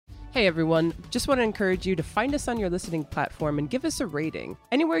Hey everyone, just want to encourage you to find us on your listening platform and give us a rating.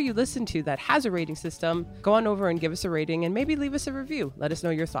 Anywhere you listen to that has a rating system, go on over and give us a rating and maybe leave us a review. Let us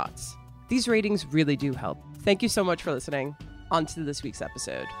know your thoughts. These ratings really do help. Thank you so much for listening. On to this week's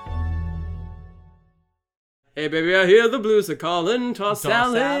episode. Hey baby, I hear the blues are calling. Toss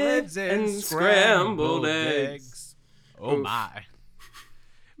salads and scrambled eggs. Oh my.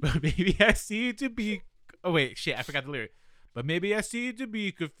 But maybe I see to be... Oh wait, shit, I forgot the lyric. But maybe I see to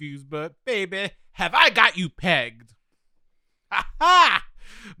be confused, but baby, have I got you pegged? Ha ha!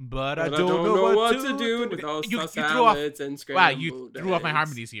 But I don't know what to do with all salads and scrambled eggs. Wow, you threw off my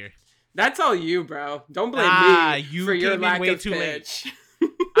harmonies here. That's all you, bro. Don't blame me for your lack of pitch.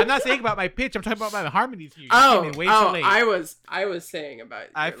 I'm not saying about my pitch. I'm talking about my harmonies here. Too late. I was saying about.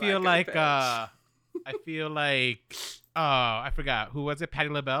 I feel like I forgot who was it. Patti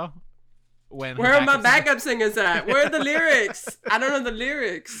LaBelle. Where are my backup singers at? Where are the lyrics? I don't know the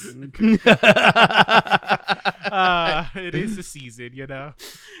lyrics. It is the season, you know.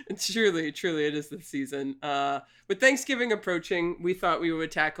 It's truly it is the season. With Thanksgiving approaching, we thought we would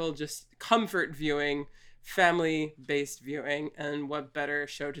tackle just comfort viewing, family-based viewing, and what better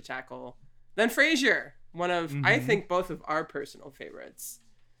show to tackle than Frasier, one of I think both of our personal favorites.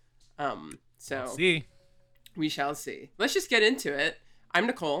 So we shall see. Let's just get into it. I'm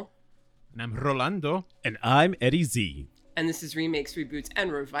Nicole. And I'm Rolando. And I'm Eddie Z. And this is Remakes, Reboots,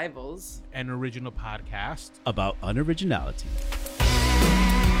 and Revivals. An original podcast about unoriginality.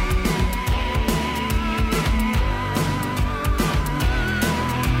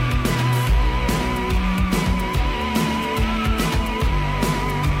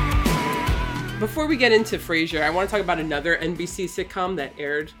 Before we get into Frasier, I want to talk about another NBC sitcom that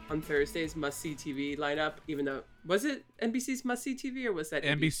aired on Thursday's must-see TV lineup, even though... Was it NBC's must-see TV or was that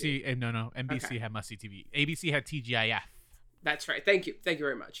ABC? NBC? No. NBC had must-see TV. ABC had TGIF. That's right. Thank you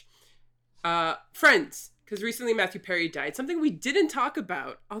very much. Friends, because recently Matthew Perry died, something we didn't talk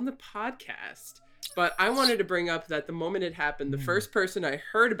about on the podcast, but I wanted to bring up that the moment it happened, the first person I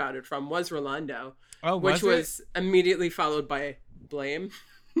heard about it from was Rolando, which was immediately followed by blame.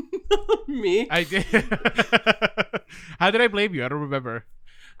 Me. I did. How did I blame you? I don't remember.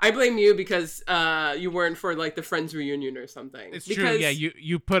 I blame you because you weren't for like the Friends reunion or something. It's true. Yeah,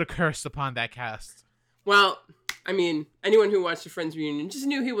 you put a curse upon that cast. Well, I mean, anyone who watched the Friends reunion just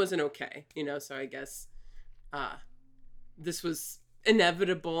knew he wasn't okay, you know. So I guess this was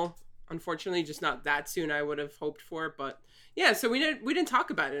inevitable. Unfortunately, just not that soon. I would have hoped for, but yeah. So we didn't talk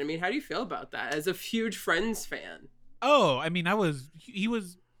about it. I mean, how do you feel about that as a huge Friends fan? Oh, I mean, I was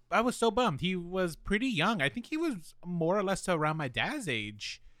so bummed. He was pretty young. I think he was more or less around my dad's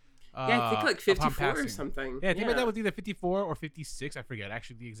age. Yeah, I think like 54 or something. Yeah, I think my dad was either 54 or 56. I forget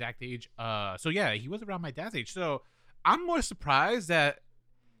actually the exact age. So yeah, he was around my dad's age. So I'm more surprised that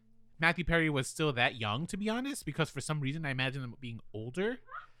Matthew Perry was still that young, to be honest, because for some reason I imagine him being older.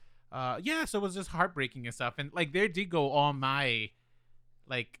 Yeah, so it was just heartbreaking and stuff. And like there did go all my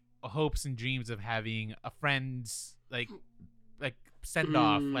like hopes and dreams of having a Friends like send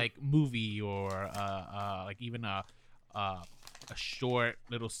off like movie or like even a short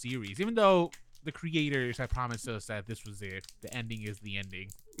little series, even though the creators had promised us that this was it, the ending is the ending.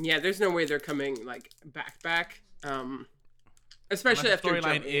 Yeah, there's no way they're coming like back especially the after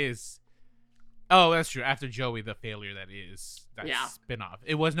storyline Joey. Is that's true, after Joey, the failure that spin-off.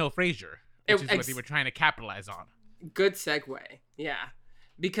 It was no Frasier, which is what they were trying to capitalize on. Good segue. Yeah.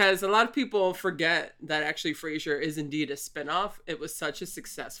 Because a lot of people forget that actually Frasier is indeed a spinoff. It was such a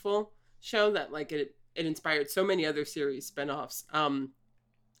successful show that like it inspired so many other series spinoffs. And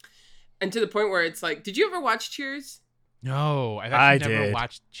to the point where it's like, did you ever watch Cheers? No, I've actually never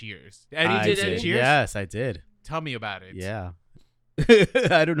watched Cheers. Eddie, did Cheers? Yes, I did. Tell me about it. Yeah.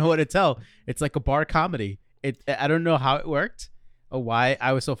 I don't know what to tell. It's like a bar comedy. I don't know how it worked or why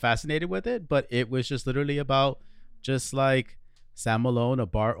I was so fascinated with it, but it was just literally about just like Sam Malone, a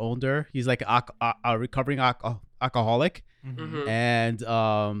bar owner. He's like a recovering alcoholic, and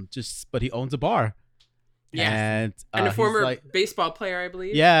but he owns a bar. Yes. And a former baseball player, I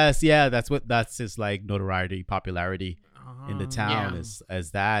believe. Yes, yeah, that's his like notoriety, popularity in the town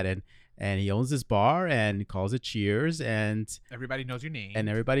as that, and he owns this bar and he calls it Cheers, and everybody knows your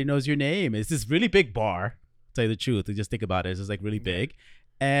name. It's this really big bar. To tell you the truth, to just think about it, it's just like really big,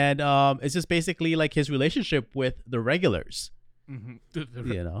 and it's just basically like his relationship with the regulars. The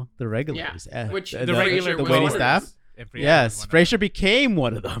regulars, which the waiting staff. Yes, Frasier became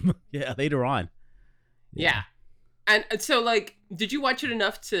one of them. Yeah, later on. Yeah. And so, like, did you watch it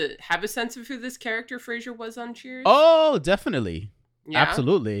enough to have a sense of who this character Frasier was on Cheers? Oh, definitely. Yeah?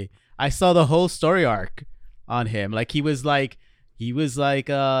 Absolutely. I saw the whole story arc on him. Like, he he was like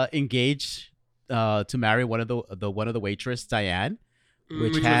engaged to marry one of the waitress, Diane,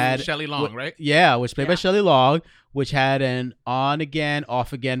 which Which had was Shelley Long, right? Yeah, which played by Yeah. Shelley Long, which had an on again,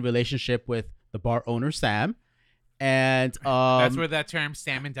 off again relationship with the bar owner Sam, and That's where that term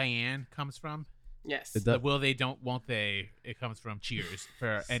 "Sam and Diane" comes from. Yes. The- The will they, don't won't they? It comes from Cheers.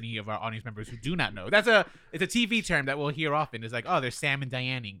 For any of our audience members who do not know, it's a TV term that we'll hear often. It's like, oh, there's Sam and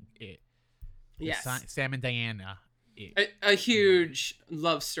Dianing it. Yes. Sam and Diana. It. A huge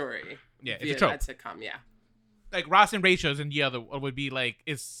love story. Yeah, it's via a trope. that sitcom. Yeah. Like Ross and Rachel's and the other would be like,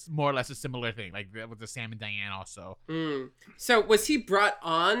 it's more or less a similar thing. Like with the Sam and Diane also. So was he brought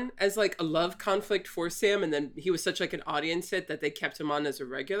on as like a love conflict for Sam, and then he was such like an audience hit that they kept him on as a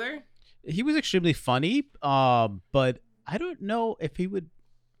regular? he was extremely funny. But I don't know if he would.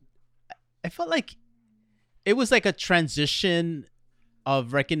 I felt like it was like a transition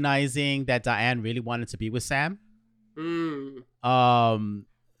of recognizing that Diane really wanted to be with Sam.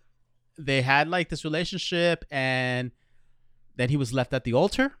 They had like this relationship, and then he was left at the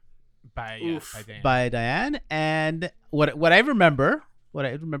altar By Diane. by Diane. And what I remember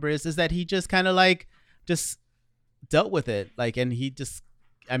is that he just kind of like just dealt with it, like, and he just,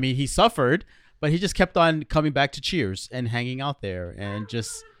 I mean, he suffered, but he just kept on coming back to Cheers and hanging out there and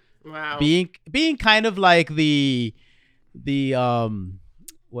just Wow. being kind of like the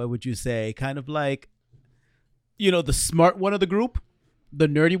what would you say, kind of like, you know, the smart one of the group, the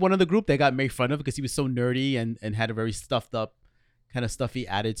nerdy one of the group that got made fun of because he was so nerdy and had a very stuffed up kind of stuffy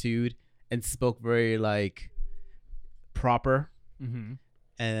attitude and spoke very like proper. Mm-hmm.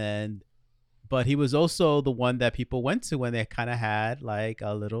 And but he was also the one that people went to when they kind of had like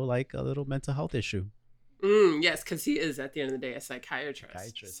a little mental health issue. Yes, because he is at the end of the day a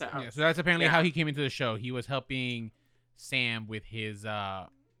psychiatrist. So Yeah, so that's apparently Yeah. how he came into the show. He was helping Sam with his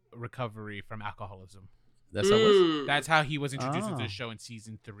recovery from alcoholism. That's how it was. That's how he was introduced into Oh. the show in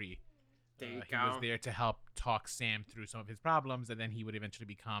season 3. There you He was go. there to help talk Sam through some of his problems, and then he would eventually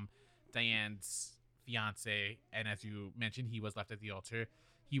become Diane's fiance. And as you mentioned, he was left at the altar.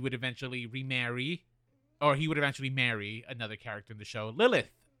 He would eventually marry another character in the show, Lilith,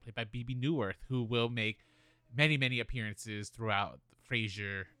 played by BB Newirth, who will make many, many appearances throughout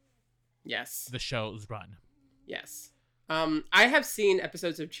Frasier, Yes. the show's run. Yes. I have seen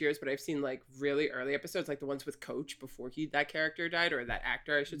episodes of Cheers, but I've seen like really early episodes, like the ones with Coach before that character died, or that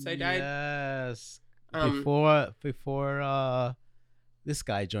actor, I should say, died. Yes. Um, Before this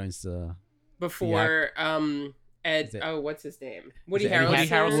guy joins the Before Ed, Is it- what's his name? Woody it Eddie Harrelson.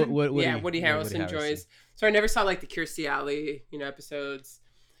 Harrelson? Woody- Yeah, Woody yeah, Harrelson Woody joins. So I never saw like the Kirstie Alley, episodes.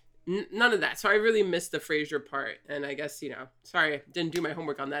 None of that. So I really missed the Frasier part, and I guess sorry, I didn't do my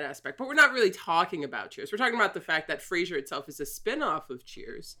homework on that aspect. But we're not really talking about Cheers. We're talking about the fact that Frasier itself is a spin-off of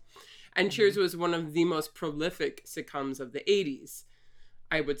Cheers, and Cheers was one of the most prolific sitcoms of the '80s.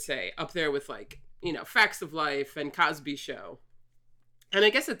 I would say up there with like Facts of Life and Cosby Show. And I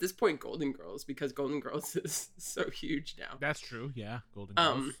guess at this point, Golden Girls, because Golden Girls is so huge now. That's true, yeah. Golden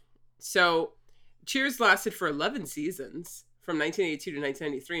Girls. So Cheers lasted for 11 seasons from 1982 to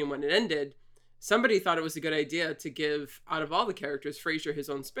 1993, and when it ended, somebody thought it was a good idea to give, out of all the characters, Frasier his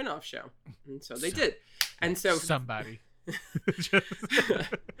own spin-off show. And so they did. And so Somebody.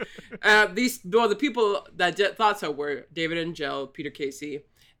 the people that thought so were David and Jill, Peter Casey,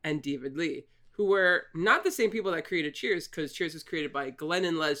 and David Lee, who were not the same people that created Cheers, because Cheers was created by Glenn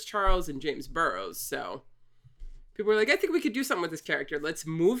and Les Charles and James Burrows. So people were like, I think we could do something with this character. Let's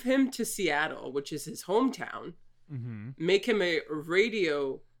move him to Seattle, which is his hometown. Mm-hmm. Make him a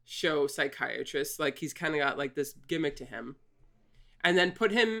radio show psychiatrist. Like, he's kind of got like this gimmick to him. And then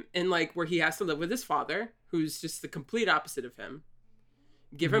put him in like where he has to live with his father, who's just the complete opposite of him.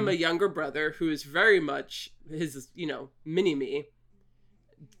 Give him a younger brother who is very much his, mini-me.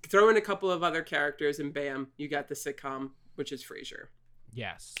 Throw in a couple of other characters and bam, you got the sitcom, which is Frasier.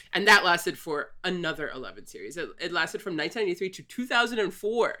 Yes. And that lasted for another 11 series. It lasted from 1993 to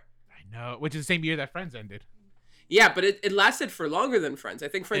 2004. I know, which is the same year that Friends ended. Yeah, but it lasted for longer than Friends. I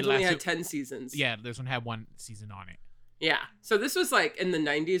think Friends It only had lasted- 10 seasons. Yeah, this one had one season on it. Yeah. So this was like in the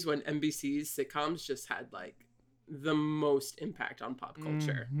 90s when NBC's sitcoms just had like the most impact on pop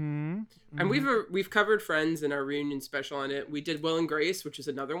culture. Mm-hmm. And we've covered Friends in our reunion special on it. We did Will and Grace, which is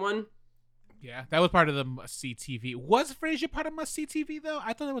another one. Yeah, that was part of the must-see TV. Was Frasier part of must-see TV, though?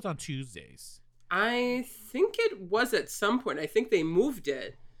 I thought it was on Tuesdays. I think it was at some point. I think they moved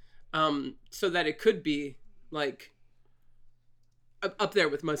it so that it could be like up there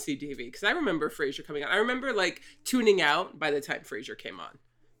with must see TV, because I remember Frasier coming on. I remember like tuning out by the time Frasier came on,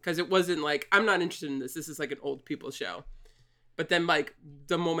 because it wasn't like, I'm not interested in this. This is like an old people show. But then like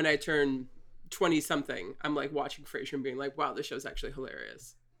the moment I turned 20 something, I'm like watching Frasier and being like, wow, this show's actually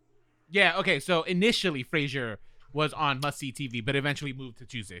hilarious. Yeah, okay, so initially Frasier was on must-see TV, but eventually moved to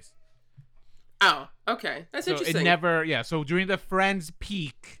Tuesdays. Oh, okay. That's So interesting. it never, so during the Friends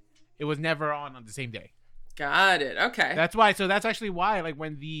peak, it was never on the same day. Got it. Okay. That's why, so that's actually why, like,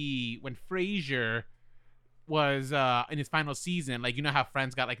 when Frasier was in his final season, like, you know how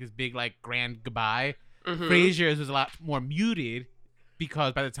Friends got, like, this big, like, grand goodbye? Frasier's was a lot more muted,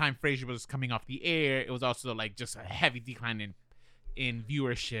 because by the time Frasier was coming off the air, it was also, like, just a heavy decline in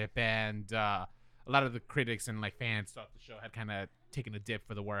viewership, and a lot of the critics and, like, fans thought the show had kind of taken a dip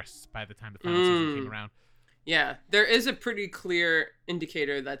for the worse by the time the final season came around. Yeah, there is a pretty clear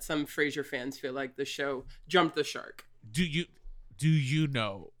indicator that some Frasier fans feel like the show jumped the shark. Do you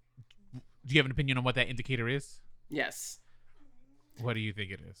know? Do you have an opinion on what that indicator is? Yes. What do you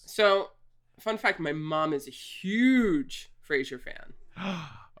think it is? So, fun fact, my mom is a huge Frasier fan.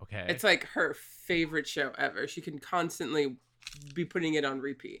 Okay. It's like her favorite show ever. She can constantly be putting it on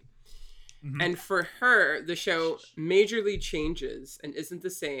repeat. And for her, the show majorly changes and isn't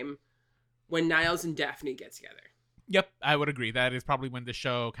the same when Niles and Daphne get together. Yep, I would agree. That is probably when the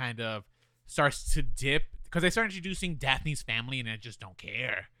show kind of starts to dip, because they start introducing Daphne's family and I just don't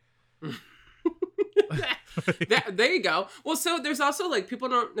care. There you go. Well, so there's also like people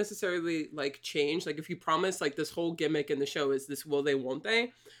don't necessarily like change. Like if you promise like this whole gimmick in the show is this will they won't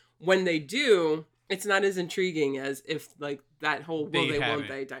they, when they do, it's not as intriguing as if like that whole will they won't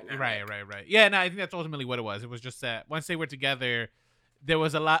they dynamic. Right. Yeah, no, I think that's ultimately what it was. It was just that once they were together, there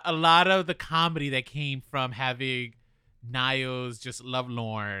was a lot of the comedy that came from having Niles just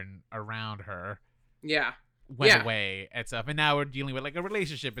lovelorn around her. Yeah. Went away and stuff, and now we're dealing with like a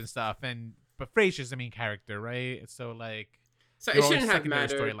relationship and stuff, but Frasier's the main character, right? So like, so it shouldn't have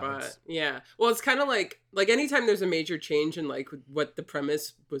mattered, but yeah. Well, it's kind of like anytime there's a major change in like what the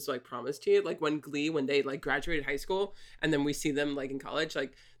premise was like promised to you, like when they like graduated high school and then we see them like in college,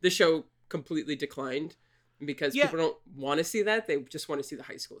 like the show completely declined because people don't want to see that. They just want to see the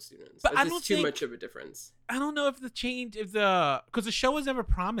high school students. But it's just too much of a difference. I don't know if because the show was never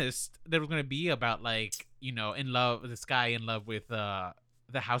promised that it was going to be about like, you know, this guy in love with the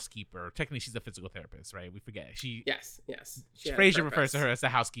housekeeper. Technically, she's a physical therapist, right? We forget. Yes. Frasier refers to her as the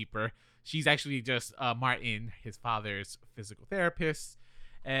housekeeper. She's actually just Martin, his father's physical therapist,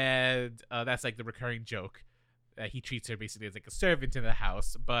 and that's like the recurring joke. He treats her basically as like a servant in the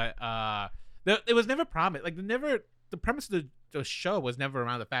house, but it was never promised. Like the premise of the show was never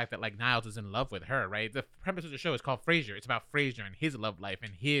around the fact that like Niles is in love with her, right? The premise of the show is called Frasier. It's about Frasier and his love life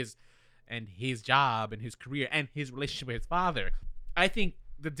and his job and his career and his relationship with his father. I think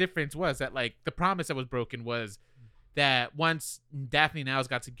the difference was that like the promise that was broken was that once Daphne and Niles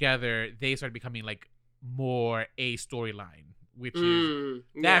got together, they started becoming like more a storyline, which is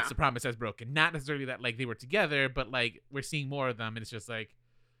that's the promise that's broken. Not necessarily that like they were together, but like we're seeing more of them, and it's just like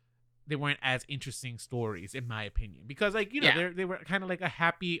they weren't as interesting stories, in my opinion, because like, you know, they were kind of like a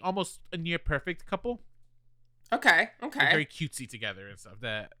happy, almost a near perfect couple. Okay. They're very cutesy together and stuff.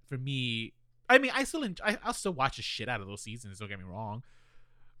 That for me, I mean, I'll still watch the shit out of those seasons. Don't get me wrong,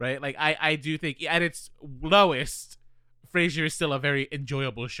 right? Like I do think at its lowest, Frasier is still a very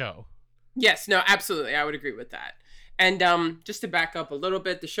enjoyable show. Yes, no, absolutely, I would agree with that. And just to back up a little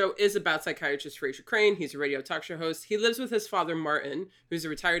bit, the show is about psychiatrist Frasier Crane. He's a radio talk show host. He lives with his father, Martin, who's a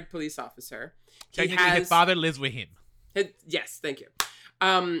retired police officer. Technically, his father lives with him. Yes, thank you.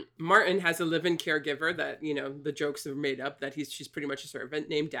 Martin has a live-in caregiver that, you know, the jokes are made up, that she's pretty much a servant,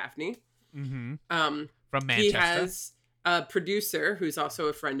 named Daphne. Mm-hmm. From Manchester. He has a producer who's also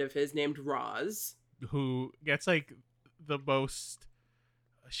a friend of his named Roz. Who gets like the most...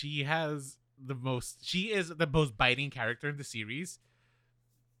 She is the most biting character in the series,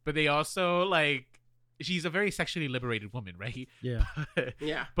 but they also like, she's a very sexually liberated woman, right? Yeah.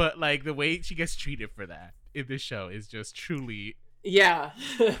 Yeah. But like the way she gets treated for that in this show is just truly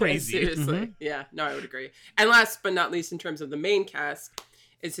crazy. Seriously. Mm-hmm. Yeah, no, I would agree. And last but not least, in terms of the main cast,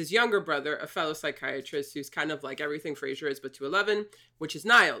 is his younger brother, a fellow psychiatrist who's kind of like everything Frasier is but to 11, which is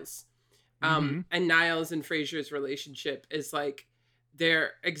Niles. And Niles and Frasier's relationship is like,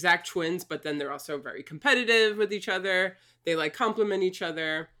 they're exact twins, but then they're also very competitive with each other. They like compliment each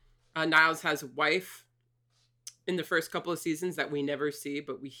other. Niles has a wife in the first couple of seasons that we never see,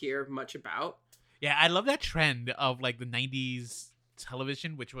 but we hear much about. Yeah, I love that trend of like the 90s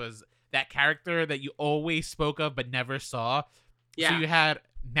television, which was that character that you always spoke of but never saw. Yeah. So you had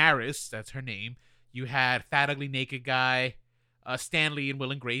Maris, that's her name. You had Fat Ugly Naked Guy, Stanley and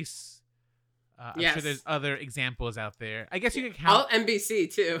Will and Grace. I'm sure there's other examples out there. I guess you can count... All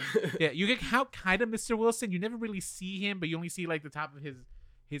NBC, too. Yeah, you can count kind of Mr. Wilson. You never really see him, but you only see, like, the top of his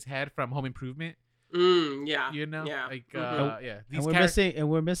his head from Home Improvement. Yeah. You know, Yeah. like And These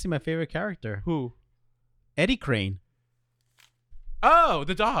we're missing my favorite character, who? Eddie Crane. Oh,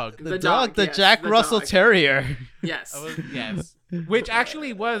 the dog. The dog, the yes, Jack the Russell dog. Terrier. Yes. Yes, which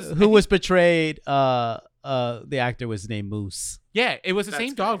actually was Who was portrayed the actor was named Moose. Yeah, it was the That's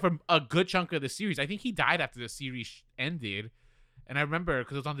same dog great. from a good chunk of the series. I think he died after the series ended, and I remember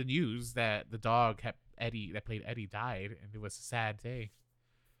because it was on the news that the dog that played Eddie died, and it was a sad day.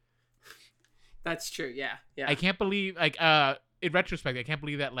 That's true. Yeah. Yeah. I can't believe, like, in retrospect, I can't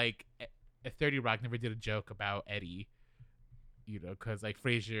believe that, like, 30 Rock never did a joke about Eddie, you know, because, like,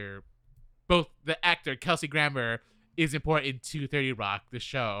 Frasier, both the actor, Kelsey Grammer, is important to 30 Rock, the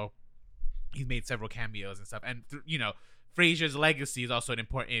show. He's made several cameos and stuff. And, you know, Frasier's legacy is also an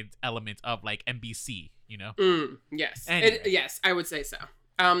important element of, like, NBC, you know? Yes. Anyway. Yes, I would say so.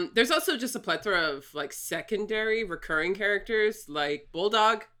 There's also just a plethora of, like, secondary recurring characters, like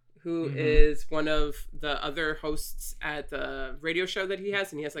Bulldog, who is one of the other hosts at the radio show that he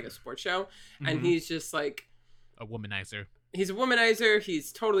has, and he has like a sports show, and he's just like a womanizer. He's a womanizer.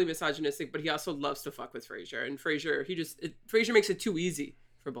 He's totally misogynistic, but he also loves to fuck with Frasier. And Frasier makes it too easy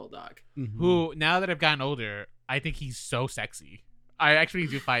for Bulldog. Who, now that I've gotten older, I think he's so sexy. I actually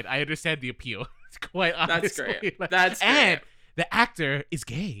do find I understand the appeal. It's quite honestly. That's great. Like, That's great. And the actor is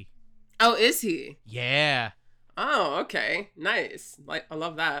gay. Oh, is he? Yeah. Oh, okay. Nice. Like, I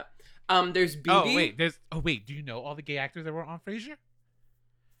love that. There's BB. Oh wait, do you know all the gay actors that were on Frasier?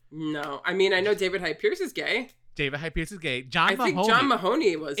 No. I mean, I know David Hyde Pierce is gay. David Hyde Pierce is gay. I think John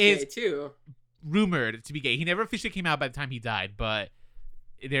Mahoney was gay too. Rumored to be gay. He never officially came out by the time he died, but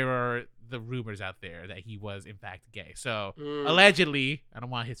there are the rumors out there that he was in fact gay. So allegedly, I don't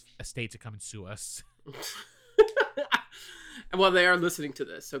want his estate to come and sue us. Well, they are listening to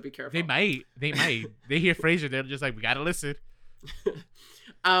this, so be careful. They might. They hear Frasier, they're just like, we gotta listen.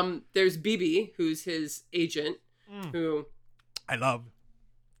 There's BB, who's his agent, who I love.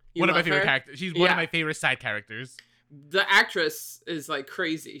 You one of my love favorite her? characters. She's one of my favorite side characters. The actress is like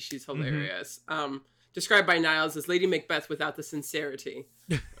crazy. She's hilarious. Described by Niles as Lady Macbeth without the sincerity,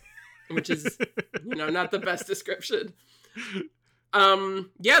 which is, not the best description.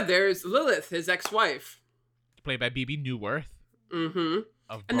 There's Lilith, his ex-wife, played by BB Newworth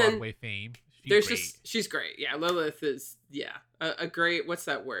of And Broadway fame. She's great. Yeah, Lilith is a great. What's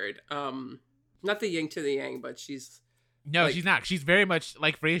that word? Not the yin to the yang, but she's. No, she's not. She's very much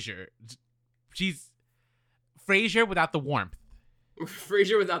like Frasier. She's Frasier without the warmth.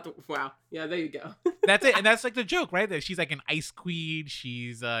 Frasier without the wow. Yeah, there you go. That's it, and that's like the joke, right? That she's like an ice queen.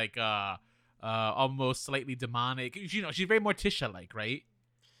 She's like almost slightly demonic. She's very Morticia-like, right?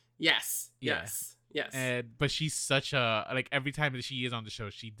 Yes. Yeah. Yes. But she's such a every time that she is on the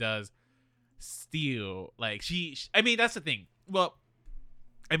show, she does steal. Like I mean, that's the thing. Well,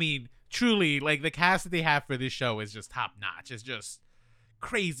 I mean, truly, like the cast that they have for this show is just top notch. It's just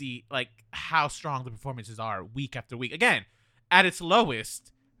crazy, like how strong the performances are week after week. Again, at its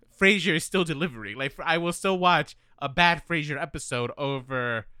lowest, Frasier is still delivering. Like I will still watch a bad Frasier episode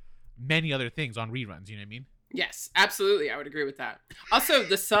over many other things on reruns. You know what I mean? Yes, absolutely. I would agree with that. Also,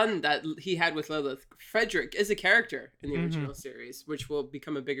 the son that he had with Lilith, Frederick, is a character in the original series, which will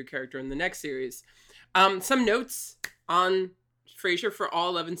become a bigger character in the next series. Some notes on Frasier for all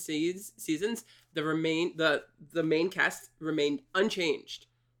 11 seasons. The main cast remained unchanged.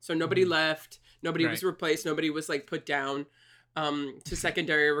 So nobody left. Nobody was replaced. Nobody was like put down to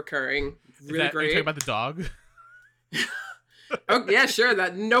secondary recurring. Really great. Are you talking about the dog? Oh, yeah, sure.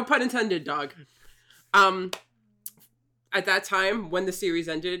 That no pun intended, dog. At that time, when the series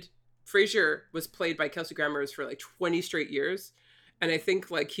ended, Frasier was played by Kelsey Grammer for like 20 straight years, and I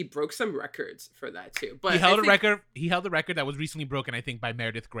think like he broke some records for that too. But he held a record. He held the record that was recently broken, I think, by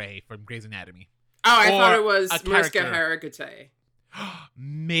Meredith Grey from Grey's Anatomy. Oh, I thought it was Mariska Hargitay.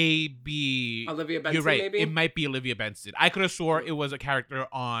 Maybe Olivia Benson. You're right. Maybe It might be Olivia Benson. I could have swore it was a character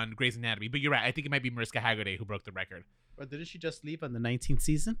on Grey's Anatomy, but you're right. I think it might be Mariska Hargitay who broke the record. Or didn't she just leave on the 19th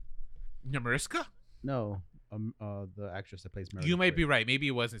season? No, Mariska? No, the actress that plays Meredith. You might Grey. be right. Maybe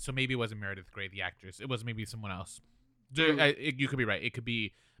it wasn't. So maybe it wasn't Meredith Grey, the actress. It was maybe someone else. You could be right. It could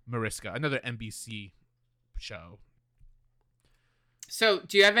be Mariska, another NBC show. So,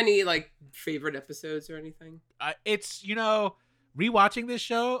 do you have any like favorite episodes or anything? It's rewatching this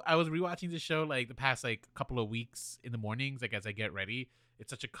show. I was rewatching this show like the past like couple of weeks in the mornings, like as I get ready.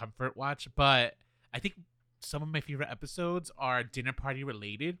 It's such a comfort watch, but I think some of my favorite episodes are dinner party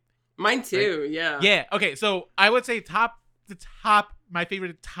related. Mine too. Right? Yeah. Yeah. Okay. So I would say my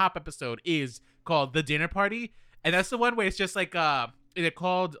favorite top episode is called The Dinner Party, and that's the one where it's just like they're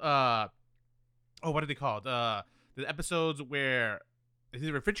called what are they called? The episodes where is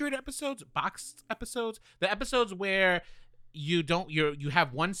it refrigerator episodes, boxed episodes, the episodes where you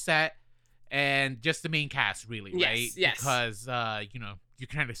have one set and just the main cast, really, Yes, right? yes. Because you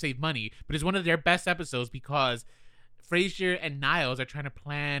kind of save money, but it's one of their best episodes because Frasier and Niles are trying to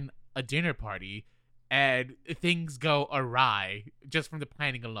plan a dinner party and things go awry just from the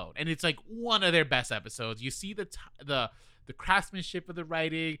planning alone. And it's like one of their best episodes. You see the craftsmanship of the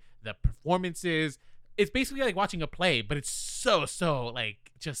writing, the performances. It's basically like watching a play, but it's so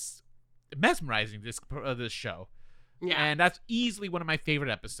like just mesmerizing, this show. Yeah. And that's easily one of my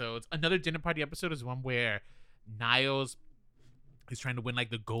favorite episodes. Another dinner party episode is one where Niles is trying to win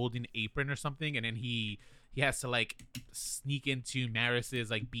like the golden apron or something, and then he has to like sneak into Maris's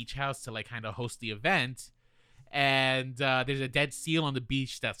like beach house to like kind of host the event. And there's a dead seal on the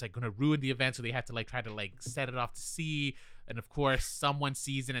beach that's like gonna ruin the event, so they have to like try to like set it off to sea. And of course, someone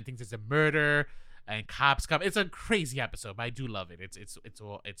sees it and thinks it's a murder, and cops come. It's a crazy episode, but I do love it.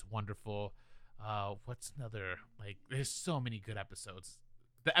 It's wonderful. What's another, like, there's so many good episodes.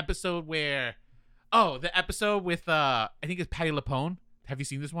 The episode with I think it's Patti LuPone. Have you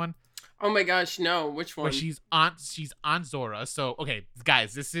seen this one? Oh my gosh, no. Which one? Where she's on Zora. So, okay,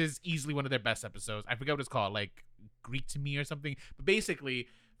 guys, this is easily one of their best episodes. I forget what it's called, like Greek to Me or something. But basically,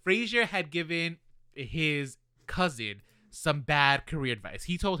 Frasier had given his cousin some bad career advice.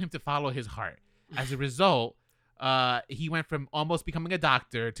 He told him to follow his heart. As a result, he went from almost becoming a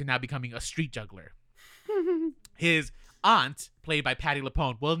doctor to now becoming a street juggler. His aunt, played by Patti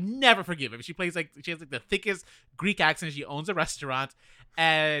LuPone, will never forgive him. She has like the thickest Greek accent. She owns a restaurant,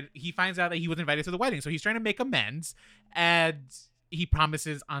 and he finds out that he was invited to the wedding. So he's trying to make amends, and he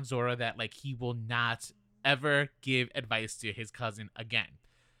promises on Zora that like he will not ever give advice to his cousin again.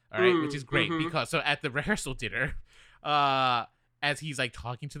 All right, which is great because so at the rehearsal dinner, as he's like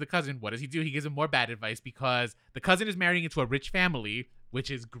talking to the cousin, what does he do? He gives him more bad advice because the cousin is marrying into a rich family, which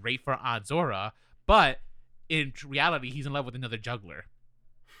is great for Aunt Zora, but in reality, he's in love with another juggler.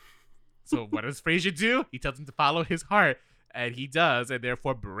 So what does Frasier do? He tells him to follow his heart, and he does, and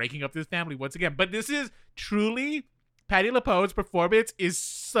therefore breaking up this family once again. But this is truly, Patti LuPone's performance is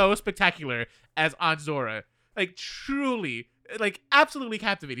so spectacular as Aunt Zora. Like, truly, like, absolutely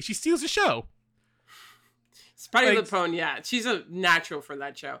captivating. She steals the show. Patti LuPone, yeah. She's a natural for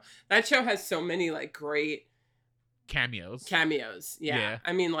that show. That show has so many, like, great cameos. Yeah.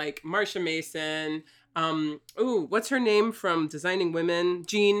 I mean, like, Marsha Mason. What's her name from Designing Women?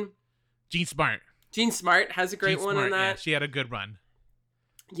 Jean Smart. Jean Smart has a great one on that. Yeah, she had a good run.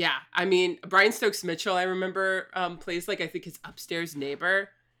 Yeah. I mean, Brian Stokes Mitchell, I remember, plays, like, I think his upstairs neighbor,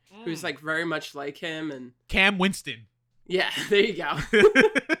 who's, like, very much like him. And Cam Winston. Yeah, there you go.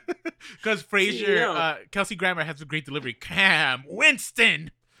 Because Frasier, Kelsey Grammer has a great delivery. Cam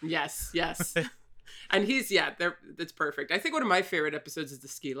Winston. Yes. And that's perfect. I think one of my favorite episodes is the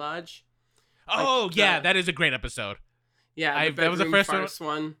ski lodge. Oh, like, yeah, that is a great episode. Yeah, that was the first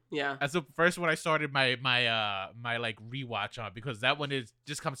one. Yeah, that's the first one I started my like rewatch on, because that one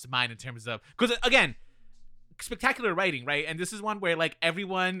just comes to mind in terms of, because again, spectacular writing, right? And this is one where like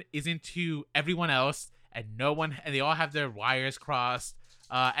everyone is into everyone else, and they all have their wires crossed,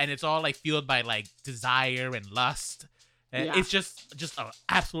 and it's all like fueled by like desire and lust. And it's just an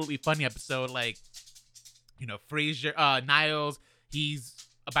absolutely funny episode. Like, Frasier, Niles, he's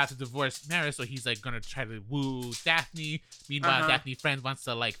about to divorce Maris, so he's like gonna try to woo Daphne. Meanwhile, Daphne's friend wants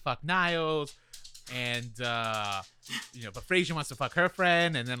to like fuck Niles, and but Frasier wants to fuck her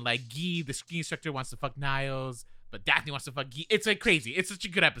friend, and then like Guy, the ski instructor, wants to fuck Niles, but Daphne wants to fuck Guy. It's like crazy. It's such a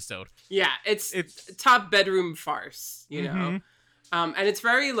good episode. Yeah, it's top bedroom farce, know. And it's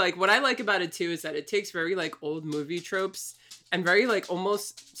very like, what I like about it too is that it takes very like old movie tropes and very like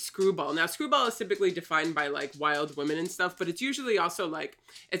almost screwball. Now, screwball is typically defined by like wild women and stuff, but it's usually also like,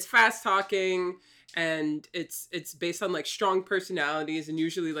 it's fast talking, and it's based on like strong personalities, and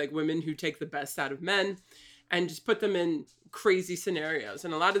usually like women who take the best out of men and just put them in crazy scenarios.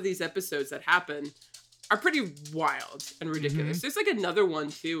 And a lot of these episodes that happen are pretty wild and ridiculous. There's like another one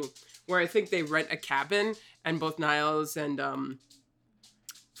too, where I think they rent a cabin, and both Niles and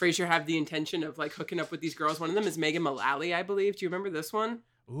Frasier have the intention of like hooking up with these girls. One of them is Megan Mullally, I believe. Do you remember this one?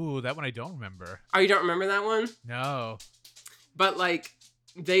 Ooh, that one I don't remember. Oh, you don't remember that one? No. But like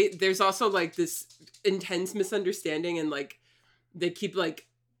there's also like this intense misunderstanding, and like they keep like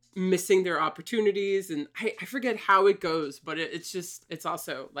missing their opportunities, and I forget how it goes, but it's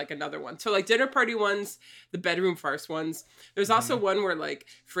also like another one. So like dinner party ones, the bedroom farce ones. There's also one where like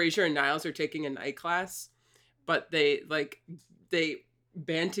Frasier and Niles are taking a night class, but they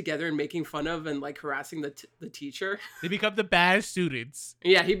band together and making fun of and like harassing the teacher. They become the bad students.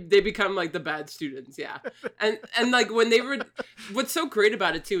 Yeah, they become like the bad students. Yeah, and like when they were, what's so great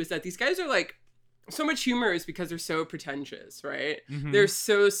about it too is that these guys are like, so much humor is because they're so pretentious, right? Mhm. They're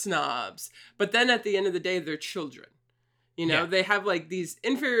so snobs, but then at the end of the day, they're children. You know, Yeah. they have like these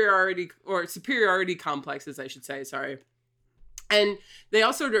inferiority or superiority complexes, I should say. Sorry, and they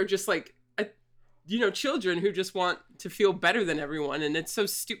also are just like, children who just want to feel better than everyone. And it's so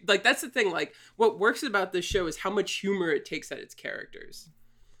stupid. Like, that's the thing. Like, what works about this show is how much humor it takes at its characters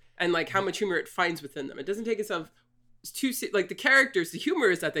and like how much humor it finds within them. It doesn't take itself too like the characters. The humor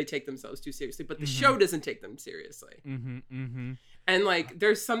is that they take themselves too seriously, but the show doesn't take them seriously. And like,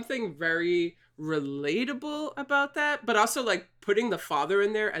 there's something very relatable about that, but also like putting the father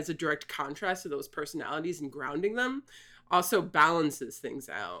in there as a direct contrast to those personalities and grounding them also balances things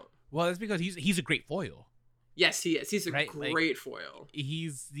out. Well, that's because he's a great foil. Yes, he is. He's a Right? great foil.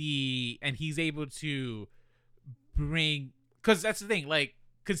 He's able to bring, because that's the thing, like,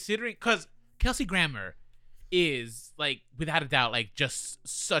 considering, because Kelsey Grammer is like without a doubt like just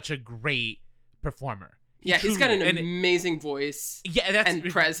such a great performer. Yeah, he's got an And amazing voice. Yeah, that's and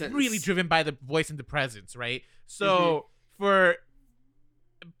presence. Really driven by the voice and the presence, right? So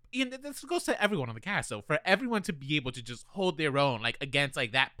and this goes to everyone on the cast. So for everyone to be able to just hold their own, like against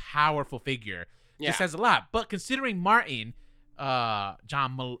like that powerful figure, just says a lot. But considering Martin,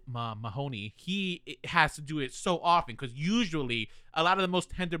 John Mahoney, he has to do it so often because usually a lot of the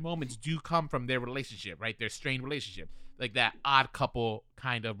most tender moments do come from their relationship, right? Their strained relationship, like that odd couple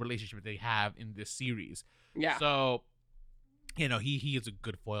kind of relationship they have in this series. Yeah. So, he is a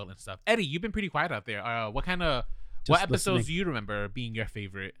good foil and stuff. Eddie, you've been pretty quiet out there. What episodes listening. do you remember being your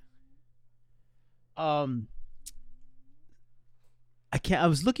favorite? I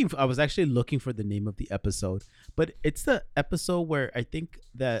was actually looking for the name of the episode, but it's the episode where I think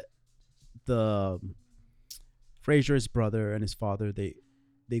that the Frasier's brother and his father, they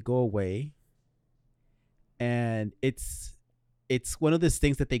go away, and it's one of those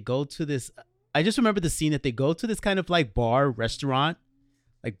things that they go to this. I just remember the scene that they go to this kind of like bar restaurant,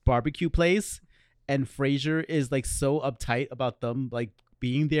 like barbecue place, and Frasier is like so uptight about them like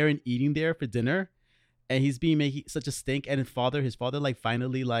being there and eating there for dinner, and he's being making such a stink, and his father like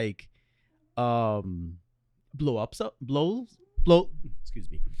finally like excuse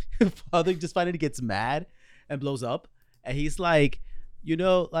me. Father just finally gets mad and blows up, and he's like,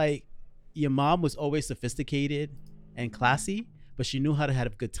 like, your mom was always sophisticated and classy, but she knew how to have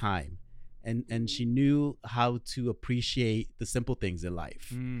a good time, and she knew how to appreciate the simple things in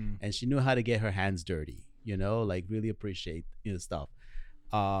life, and she knew how to get her hands dirty, like really appreciate stuff.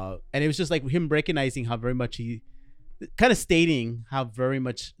 And it was just like him recognizing how very much he kind of stating how very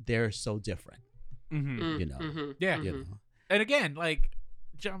much they're so different. Yeah. You know. And again, like,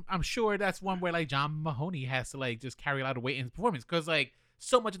 I'm sure that's one where like John Mahoney has to like just carry a lot of weight in his performance because like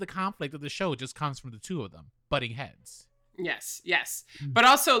so much of the conflict of the show just comes from the two of them butting heads. Yes. But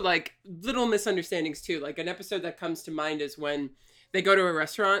also like little misunderstandings too. Like an episode that comes to mind is when they go to a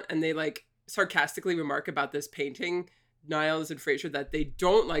restaurant and they like sarcastically remark about this painting, Niles and Frasier, that they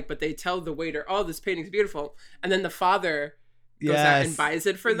don't like, but they tell the waiter, "Oh, this painting's beautiful," and then the father goes out and buys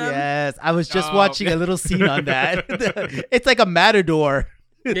it for them. Yes, I was just watching a little scene on that. It's like a matador.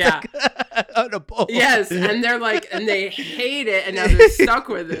 Yeah. On a pole. Yes, and they're like, and they hate it, and now they're stuck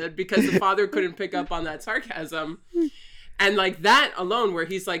with it because the father couldn't pick up on that sarcasm. And like that alone, where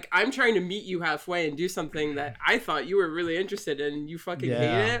he's like, "I'm trying to meet you halfway and do something that I thought you were really interested in, you fucking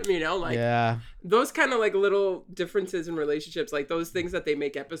hate it," like those kind of like little differences in relationships, like those things that they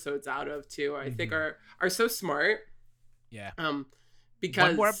make episodes out of too, I think are so smart. Yeah.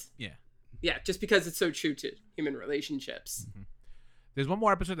 Because just because it's so true to human relationships. There's one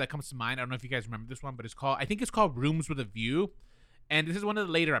more episode that comes to mind. I don't know if you guys remember this one, but I think it's called Rooms with a View. And this is one of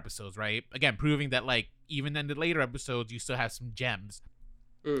the later episodes, right? Again, proving that like even in the later episodes, you still have some gems.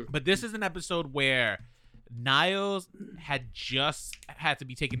 But this is an episode where Niles had just had to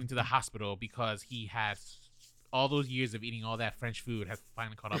be taken into the hospital because he has all those years of eating all that French food has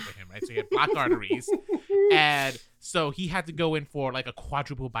finally caught up with him, right? So he had blocked arteries. And so he had to go in for like a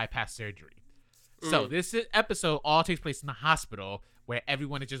quadruple bypass surgery. So this episode all takes place in the hospital where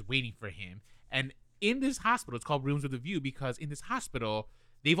everyone is just waiting for him. And in this hospital, it's called Rooms with a View because in this hospital,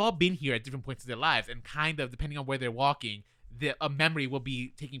 they've all been here at different points of their lives, and kind of depending on where they're walking, a memory will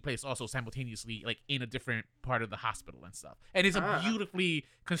be taking place also simultaneously, like in a different part of the hospital and stuff. And it's a beautifully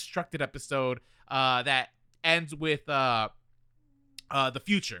constructed episode that ends with the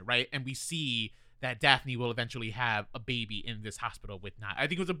future, right? And we see that Daphne will eventually have a baby in this hospital with Niles. I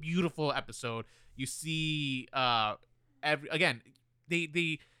think it was a beautiful episode. You see, again,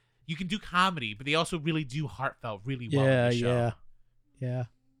 they you can do comedy, but they also really do heartfelt really well. Yeah, in the show. yeah.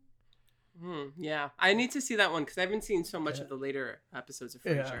 Yeah, I need to see that one because I haven't seen so much of the later episodes of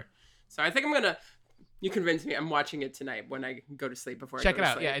Frasier. Yeah. So I think I'm gonna. You convinced me. I'm watching it tonight when I go to sleep. Before Check I it go to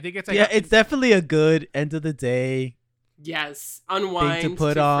out. sleep. Yeah, I think it's like It's definitely a good end of the day Yes, unwind thing to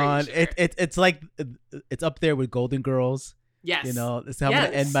put to on. Frasier. It's like it's up there with Golden Girls. Yes, You know, it's how I'm gonna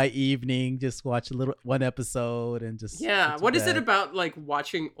end my evening. Just watch one episode and just Yeah, go to what is it bed. about like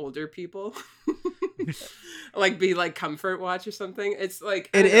watching older people? Like be like comfort watch or something. It's like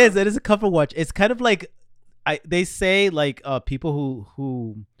I It don't is. know. It is a comfort watch. It's kind of like they say like people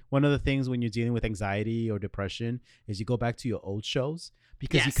who one of the things when you're dealing with anxiety or depression is you go back to your old shows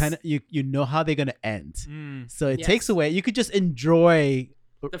because you Yes. kind of you know how they're gonna end. So it Yes. takes away. You could just enjoy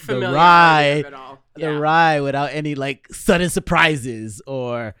The the familiarity ride, of it all. the ride without any like sudden surprises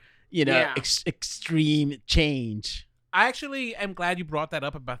or Yeah. extreme change. I actually am glad you brought that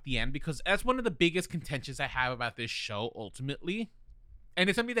up about the end because that's one of the biggest contentions I have about this show ultimately. And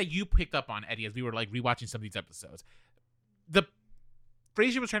it's something that you picked up on, Eddie, as we were like rewatching some of these episodes. The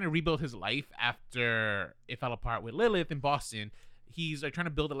Frasier was trying to rebuild his life after it fell apart with Lilith in Boston. He's like trying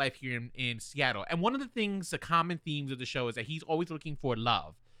to build a life here in Seattle. And one of the common themes of the show is that he's always looking for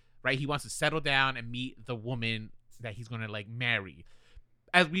love, right? He wants to settle down and meet the woman that he's going to like marry.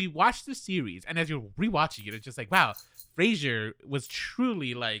 As we watch the series and as you're rewatching it, it's just like, wow, Frasier was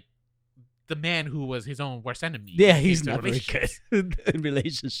truly like the man who was his own worst enemy. Yeah, in he's the not very relationships. good in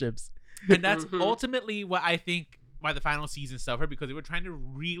relationships. And that's Mhm. ultimately what I think why the final season suffered, because they were trying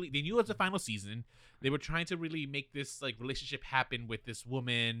to they knew it was the final season. They were trying to really make this like relationship happen with this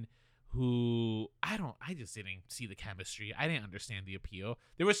woman who I just didn't see the chemistry. I didn't understand the appeal.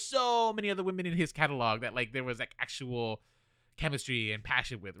 There were so many other women in his catalog that like there was like actual chemistry and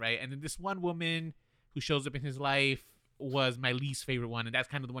passion with, right? And then this one woman who shows up in his life was my least favorite one, and that's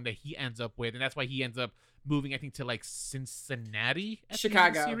kind of the one that he ends up with, and that's why he ends up moving, I think, to like Cincinnati, at the end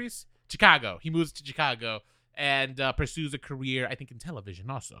of the Chicago. series. Chicago. He moves to Chicago and pursues a career, I think, in television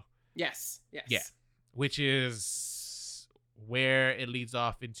also. Yes. Yeah. Which is where it leads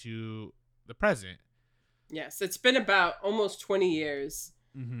off into the present. Yes. It's been about almost 20 years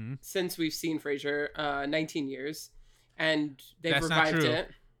Mm-hmm. since we've seen Frasier. 19 years, and they've That's not revived true.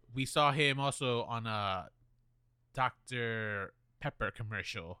 it. We saw him also on a Dr. Pepper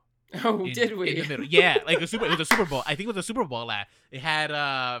commercial. Oh, did we? In the middle. Yeah, like it was a Super Bowl. I think it was a Super Bowl ad. It had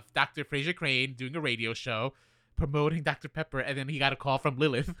Dr. Frasier Crane doing a radio show promoting Dr. Pepper, and then he got a call from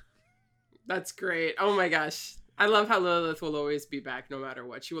Lilith. That's great. Oh my gosh. I love how Lilith will always be back no matter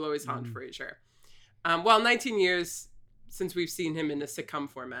what. She will always haunt Frasier. 19 years since we've seen him in a sitcom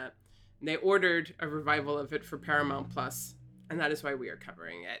format. They ordered a revival of it for Paramount Plus, and that is why we are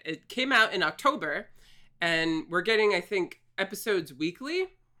covering it. It came out in October, and we're getting, I think, episodes weekly.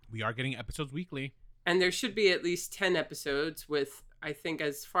 We are getting episodes weekly. And there should be at least 10 episodes with, I think,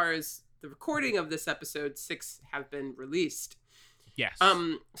 as far as the recording of this episode, 6 have been released. Yes.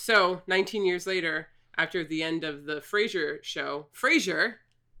 So 19 years later, after the end of the Frasier show, Frasier,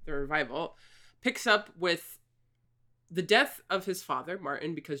 the revival, picks up with the death of his father,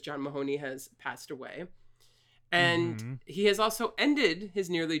 Martin, because John Mahoney has passed away. And he has also ended his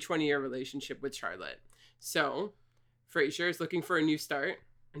nearly 20-year relationship with Charlotte. So Frasier is looking for a new start,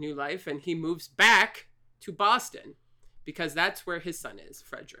 a new life, and he moves back to Boston because that's where his son is,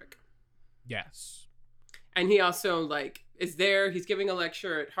 Frederick. Yes. And he also like is there. He's giving a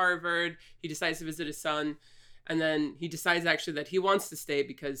lecture at Harvard. He decides to visit his son. And then he decides actually that he wants to stay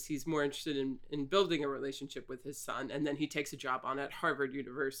because he's more interested in building a relationship with his son. And then he takes a job on at Harvard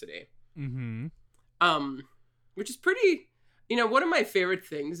University. Mm-hmm. Which is pretty, one of my favorite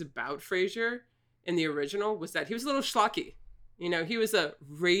things about Frasier in the original was that he was a little schlocky. He was a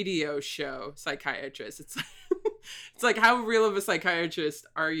radio show psychiatrist. It's like, how real of a psychiatrist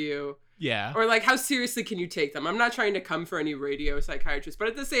are you? Yeah. Or like, how seriously can you take them? I'm not trying to come for any radio psychiatrist, but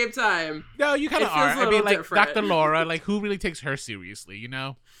at the same time, No, you kind it of feels are. a I little mean, like different. Dr. Laura, like who really takes her seriously, you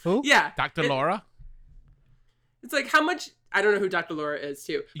know? Who? yeah, Dr. Laura? it's like how much. I don't know who Dr. Laura is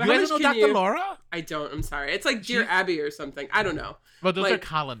too. You But how guys much don't know can Dr. Laura? I don't. I'm sorry. It's like Dear She's- Abby or something. I don't know. Well, those are Like,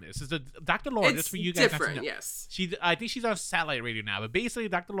 columnists. It's a Dr. Laura, It's just for you guys not to different. know. Yes. I think she's on satellite radio now, but basically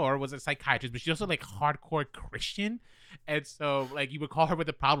Dr. Laura was a psychiatrist, but she's also like hardcore Christian. And so like you would call her with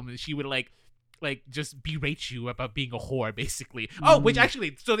a problem and she would like just berate you about being a whore, basically. Oh, which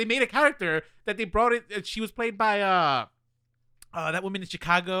actually, so they made a character that they brought it. She was played by that woman in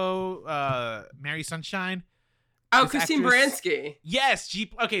Chicago, Mary Sunshine. Oh, This Christine actress- Baranski. Yes,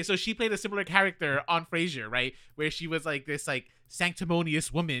 so she played a similar character on Frasier, right? Where she was like this like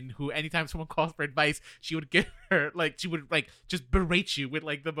sanctimonious woman who, anytime someone calls for advice, she would give her she would just berate you with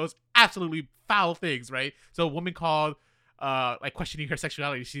the most absolutely foul things, right? So a woman called questioning her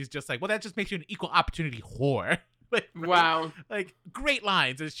sexuality, she's just like, well, that just makes you an equal opportunity whore. Right? Wow. Great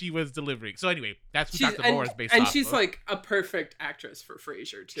lines as she was delivering. So anyway, that's who Dr. Laura is based and off she's of. a perfect actress for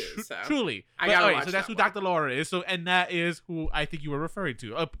Frasier too. So Truly, I gotta watch so that's who one. Dr. Laura is. So, and that is who I think you were referring to.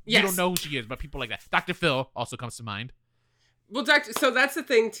 You Yes. don't know who she is, but people like that. Dr. Phil also comes to mind. Well, so that's the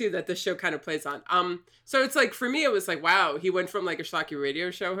thing too that the show kind of plays on. So it's for me, it was wow, he went from a schlocky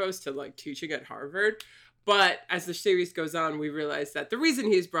radio show host to teaching at Harvard. But as the series goes on, we realize that the reason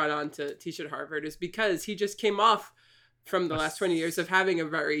he's brought on to teach at Harvard is because he just came off from the last 20 years of having a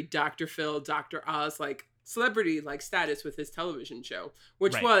very Dr. Phil, Dr. Oz celebrity status with his television show,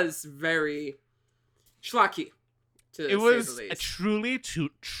 which was very schlocky. It was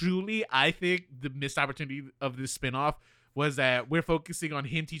truly, I think the missed opportunity of this spinoff was that we're focusing on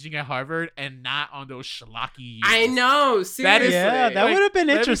him teaching at Harvard and not on those schlocky years. I know, seriously. That would have been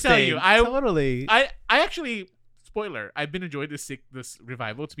interesting. Let me tell you, totally. I actually, spoiler, I've been enjoying this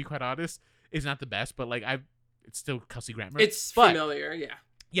revival, to be quite honest. It's not the best, but it's still Kelsey Grammer. It's familiar, yeah.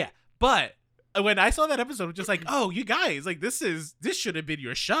 Yeah, but when I saw that episode, I'm just oh, you guys, this should have been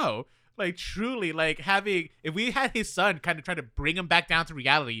your show. Truly, if we had his son kind of try to bring him back down to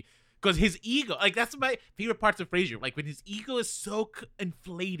reality, because his ego, that's my favorite parts of Frasier. When his ego is so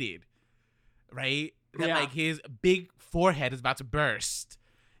inflated, right? That his big forehead is about to burst.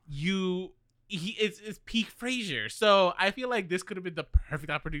 It's peak Frasier. So I feel this could have been the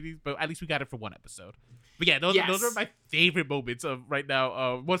perfect opportunity, but at least we got it for one episode. But yeah, those are my favorite moments of right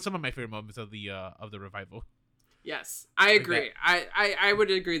now. Some of my favorite moments of the revival. Yes, I agree. I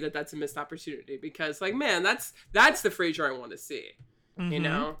would agree that that's a missed opportunity because man, that's the Frasier I want to see. Mm-hmm. You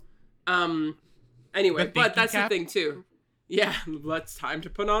know. Anyway, but that's the thing too. Yeah, it's time to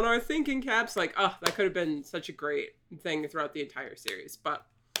put on our thinking caps. That could have been such a great thing throughout the entire series. But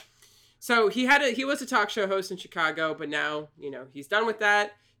so he was a talk show host in Chicago, but now he's done with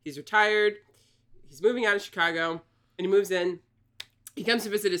that. He's retired. He's moving out of Chicago, and he moves in. He comes to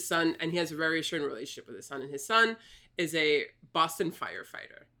visit his son, and he has a very assured relationship with his son. And his son is a Boston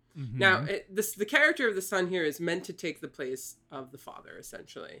firefighter. Mm-hmm. Now, the character of the son here is meant to take the place of the father,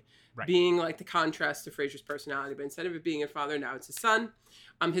 essentially. Right. Being the contrast to Frasier's personality. But instead of it being a father, now it's his son.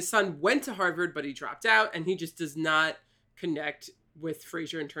 His son went to Harvard, but he dropped out, and he just does not connect with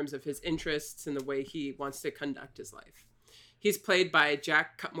Frasier in terms of his interests and the way he wants to conduct his life. He's played by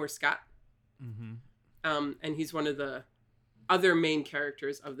Jack Cutmore Scott. Mm-hmm. And he's one of the other main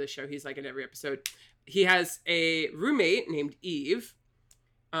characters of the show. He's in every episode. He has a roommate named Eve,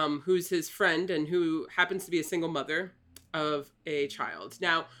 who's his friend and who happens to be a single mother of a child.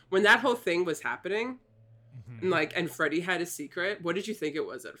 Now, when that whole thing was happening, and Freddie had a secret, what did you think it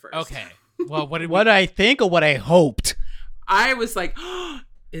was at first? Okay. Well, what I think or what I hoped? I was oh,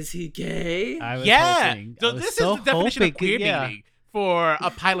 is he gay? So this is the definition of queer baiting for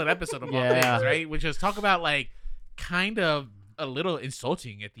a pilot episode of all things, right? Which is talk about kind of a little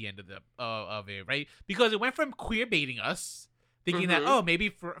insulting at the end of it, right? Because it went from queer baiting us, thinking that maybe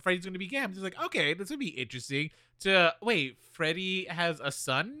Freddie's gonna be gay. I'm just okay, this would be interesting. To wait, Freddie has a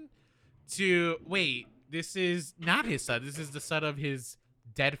son. To wait, this is not his son. This is the son of his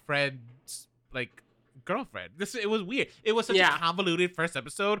dead friend's girlfriend. It was weird. It was such a convoluted first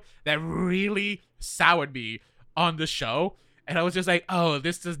episode that really soured me on the show, and I was just oh,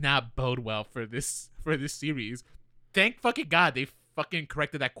 this does not bode well for this series. Thank fucking God they fucking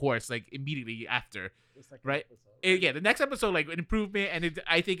corrected that course immediately after, right? The next episode an improvement, and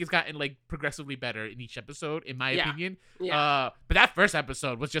I think it's gotten progressively better in each episode, in my opinion. Yeah. But that first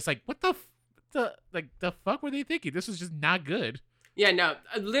episode was just what the fuck were they thinking? This was just not good. Yeah, no,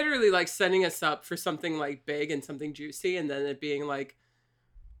 literally setting us up for something big and something juicy, and then it being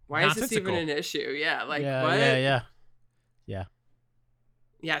why is this even an issue? Yeah, what? Yeah.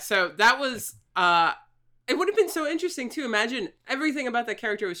 So that was it would have been so interesting to imagine everything about that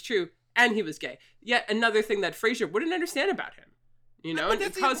character was true and he was gay. Yet another thing that Frasier wouldn't understand about him, and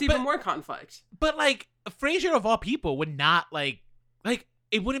it caused even more conflict. But Frasier of all people would not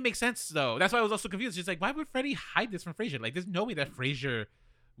it wouldn't make sense though. That's why I was also confused. Just why would Freddie hide this from Frasier? There's no way that Frasier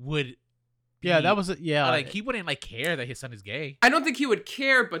would. That was he wouldn't care that his son is gay. I don't think he would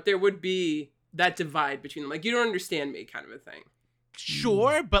care, but there would be that divide between them. You don't understand me, kind of a thing.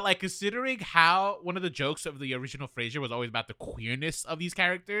 Sure, but considering how one of the jokes of the original Frasier was always about the queerness of these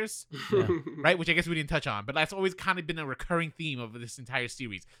characters, right? Which I guess we didn't touch on, but that's always kind of been a recurring theme of this entire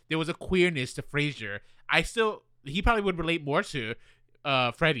series. There was a queerness to Frasier. He probably would relate more to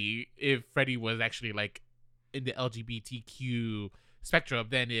Freddie if Freddie was actually in the LGBTQ spectrum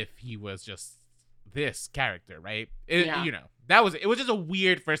than if he was just this character, right? Yeah. You know, it was just a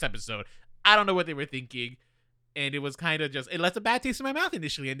weird first episode. I don't know what they were thinking, and it was kind of just, it left a bad taste in my mouth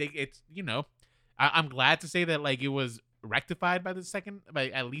initially, and it's, you know, I'm glad to say that like it was rectified by at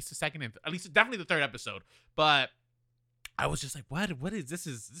least the second and at least definitely the third episode, but I was just like, what is this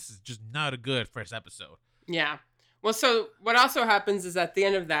is just not a good first episode. Yeah. Well, so what also happens is at the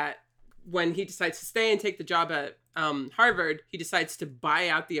end of that, when he decides to stay and take the job at Harvard, he decides to buy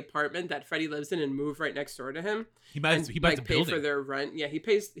out the apartment that Freddie lives in and move right next door to him. He buys like, the pay building for their rent. Yeah, he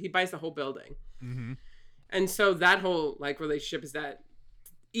buys the whole building. Mm-hmm. And so that whole like relationship is that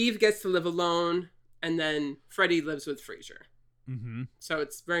Eve gets to live alone, and then Freddie lives with Frasier. Mm-hmm. So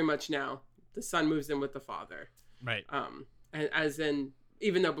it's very much now the son moves in with the father, right? And as in,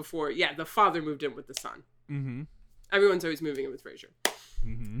 even though before, the father moved in with the son. Mm-hmm. Everyone's always moving in with Frasier.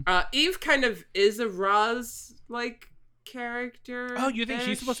 Mm-hmm. Eve kind of is a Roz like character. Oh, you think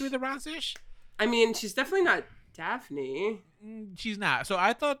she's supposed to be the Roz-ish? I mean, she's definitely not Daphne. She's not. So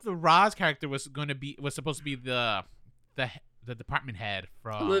I thought the Roz character was supposed to be the department head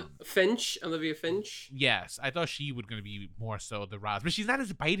from Olivia Finch. Yes, I thought she was going to be more so the Roz, but she's not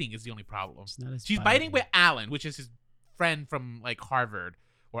as biting is the only problem. She's biting. biting with Alan, which is his friend from like Harvard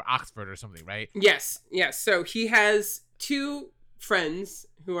or Oxford or something, right? Yes. So he has two friends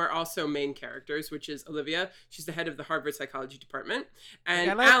who are also main characters, which is Olivia. She's the head of the Harvard psychology department, and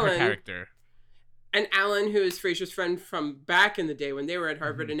I like Alan, her character. And Alan, who is Frasier's friend from back in the day when they were at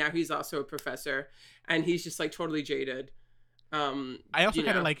Harvard, and now he's also a professor, and he's just like totally jaded. I also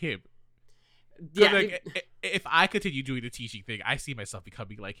kind of like him. Yeah. Like, if I continue doing the teaching thing, I see myself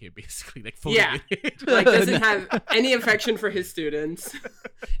becoming like him, basically, like phoning it in. Like doesn't have any affection for his students,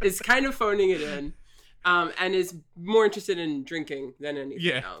 is kind of phoning it in, and is more interested in drinking than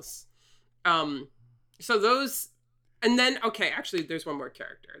anything else. So those, and then actually, there's one more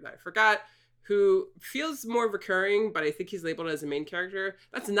character that I forgot who feels more recurring, but I think he's labeled as a main character.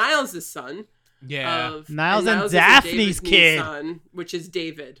 That's Niles' son. Yeah, Niles and Daphne's kid, son, which is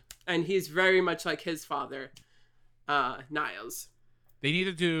David, and he's very much like his father, Niles. They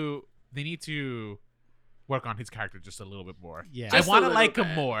need to work on his character just a little bit more. Yeah, I want to like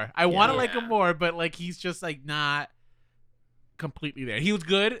him more. I want to like him more, but like he's just like not completely there. He was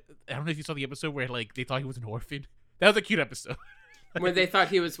good. I don't know if you saw the episode where like they thought he was an orphan. That was a cute episode. Where they thought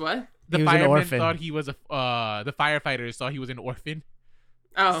he was what? The he was firemen thought he was the firefighters thought he was an orphan.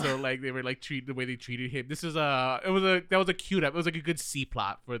 Oh, so like they were like treated the way they treated him. This is that was a cute. It was like a good C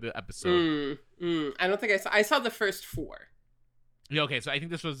plot for the episode. I don't think I saw the first 4. Yeah, okay, so I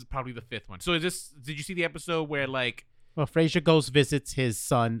think this was probably the 5th one. So did you see the episode where like? Well, Frasier goes visits his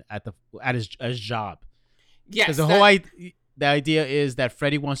son at his job. Yes, because the idea is that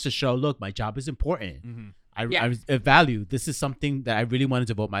Freddie wants to show, look, my job is important. Mm-hmm. I value. This is something that I really wanted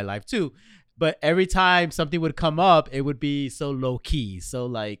to devote my life to. But every time something would come up, it would be so low key, so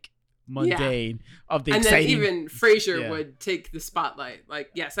like mundane of the exciting. And then even Frasier would take the spotlight.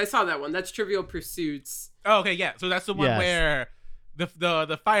 Like, yes, I saw that one. That's Trivial Pursuits. Oh, okay, yeah. So that's the one where the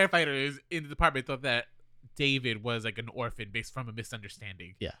firefighters in the department thought that David was like an orphan based from a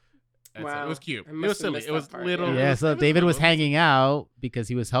misunderstanding. Yeah. Wow. It was cute. It was silly. It was part, little. Yeah, so David was hanging out because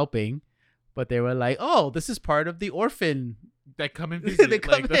he was helping, but they were like, "Oh, this is part of the orphan." That come and visit. They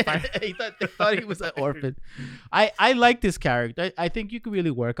thought he was an orphan. I like this character. I think you could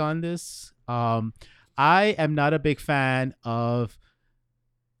really work on this. I am not a big fan of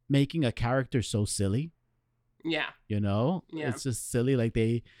making a character so silly. Yeah. You know? Yeah. It's just silly. Like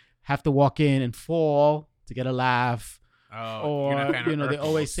they have to walk in and fall to get a laugh. Oh, or, they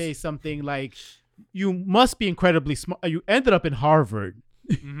always say something like, you must be incredibly smart. You ended up in Harvard.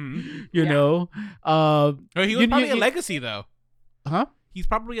 Mm-hmm. You know? He was probably a legacy, though. Huh? He's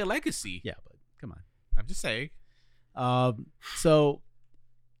probably a legacy. Yeah, but come on. I'm just saying. So,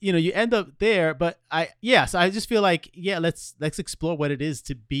 you end up there, but so I just feel like, let's explore what it is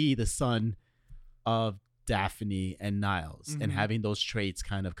to be the son of Daphne and Niles and having those traits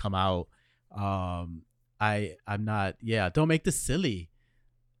kind of come out. I'm not, don't make this silly.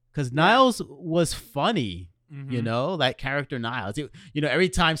 Because Niles was funny. That character Niles. Every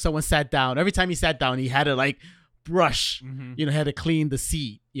time he sat down, he had to like brush, had to clean the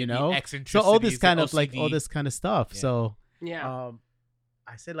seat, So all this kind of like all this kind of stuff. Yeah. So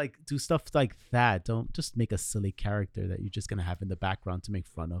I said like do stuff like that. Don't just make a silly character that you're just gonna have in the background to make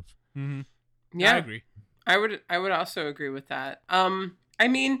fun of. Yeah, I agree. I would also agree with that. I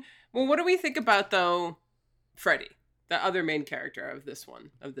mean, well, what do we think about though, Freddie, the other main character of this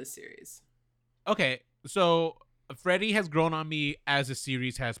series? Okay, so Freddie has grown on me as the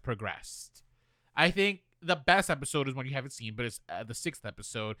series has progressed. I think the best episode is one you haven't seen, but it's the 6th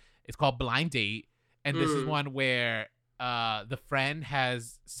episode. It's called Blind Date, and this is one where the friend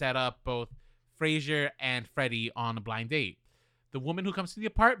has set up both Frasier and Freddie on a blind date. The woman who comes to the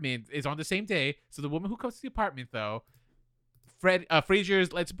apartment is on the same day. So the woman who comes to the apartment, though, Frasier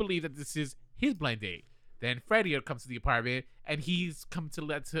is led to believe that this is his blind date. Then Freddie comes to the apartment, and he's come to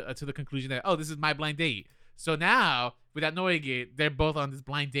the conclusion that, oh, this is my blind date. So now, without knowing it, they're both on this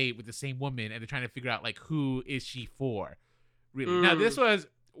blind date with the same woman, and they're trying to figure out, like, who is she for? Really. Now, this was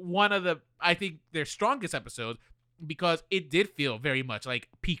one of I think, their strongest episodes because it did feel very much like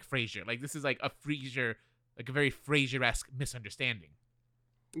peak Frasier. Like, this is like a Frasier, like a very Frasier-esque misunderstanding.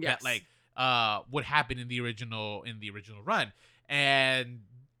 Yes. That, like, what happened in the original run. And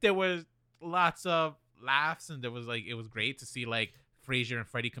there was lots of laughs, and there was, like, it was great to see, like, Frasier and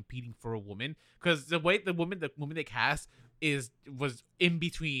Freddie competing for a woman, because the way the woman they cast was in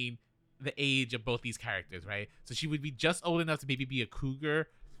between the age of both these characters, right? So she would be just old enough to maybe be a cougar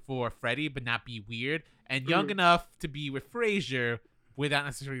for Freddie, but not be weird, and young enough to be with Frasier without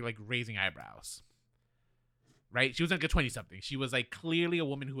necessarily, like, raising eyebrows. Right? She was like a 20-something. She was, like, clearly a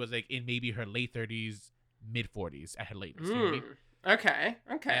woman who was, like, in maybe her late 30s, mid 40s at her latest. You know what I mean? Okay.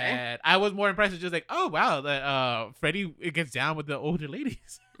 And I was more impressed with just like, oh wow, that Freddie gets down with the older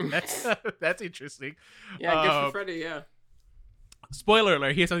ladies. That's interesting. Yeah, good for Freddie. Yeah. Spoiler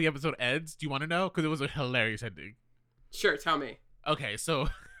alert: here's how the episode ends. Do you want to know? Because it was a hilarious ending. Sure, tell me. Okay, so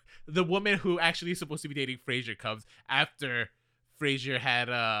the woman who actually is supposed to be dating Frasier comes after Frasier had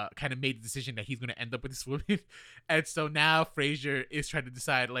kind of made the decision that he's going to end up with this woman, and so now Frasier is trying to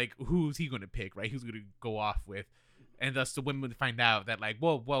decide, like, who's he going to pick, right? Who's going to go off with. And thus the women would find out that, like,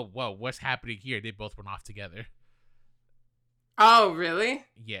 whoa, what's happening here? They both went off together. Oh, really?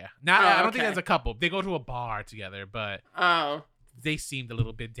 Yeah. Now I don't think that's a couple. They go to a bar together, but they seemed a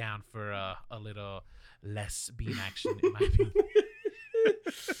little bit down for a little lesbian action, in my opinion.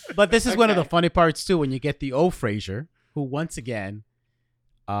 But this is one of the funny parts too, when you get the old Frasier, who once again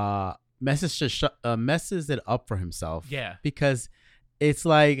messes it up for himself. Yeah. Because it's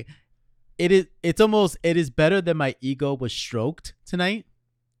like it is better than my ego was stroked tonight.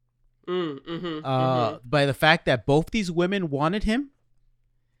 By the fact that both these women wanted him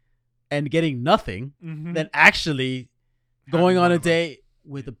and getting nothing, than actually going on a date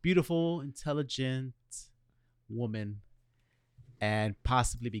with a beautiful, intelligent woman and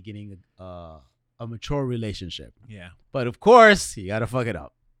possibly beginning a mature relationship. Yeah. But of course, you gotta fuck it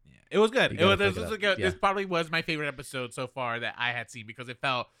up. Yeah. It was good. Yeah. This probably was my favorite episode so far that I had seen, because it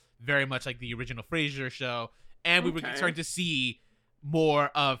felt very much like the original Frasier show, and we were starting to see more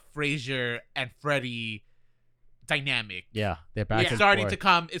of Frasier and Freddie dynamic. Yeah, they're back. It's starting to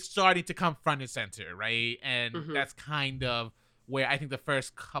come. It's starting to come front and center, right? And that's kind of where I think the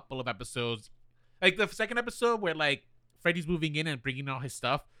first couple of episodes, like the second episode where, like, Freddie's moving in and bringing all his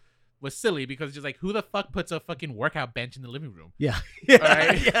stuff, was silly, because it's just like, who the fuck puts a fucking workout bench in the living room? Yeah.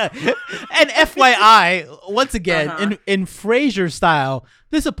 Right? Yeah. And FYI, once again, in Frasier style,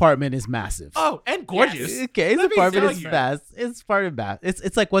 this apartment is massive. Oh, and gorgeous. Yes. Okay, his apartment is vast. It's apartment vast.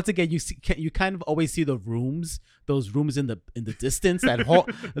 It's like, once again, you kind of always see those rooms in the distance,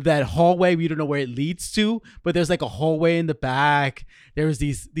 that hallway. We don't know where it leads to, but there's like a hallway in the back. There's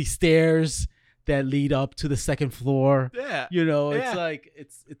these stairs that lead up to the second floor. Yeah. You know, it's like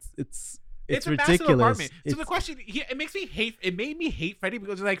it's ridiculous. A massive apartment. So the question, it made me hate Freddie,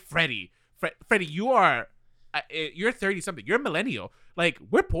 because it's like, Freddie, you're 30 something. You're a millennial. Like,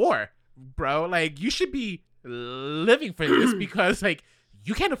 we're poor, bro. Like, you should be living for this, because, like,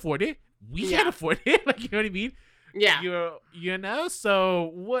 you can't afford it. We can't afford it. Like, you know what I mean? Yeah. You know,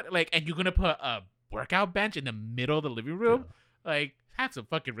 so what, like, and you're going to put a workout bench in the middle of the living room? Yeah. Like, have some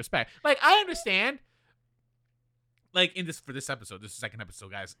fucking respect. Like, I understand, like, for this episode, this is the second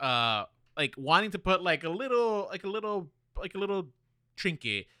episode, guys, like, wanting to put like a little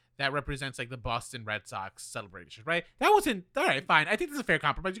trinket that represents, like, the Boston Red Sox celebration, right? That wasn't all right. Fine, I think this is a fair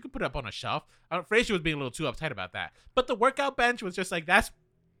compromise. You could put it up on a shelf. Frasier was being a little too uptight about that, but the workout bench was just like, that's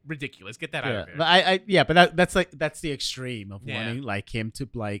ridiculous. Get that out of there. But that's the extreme of wanting, like, him to,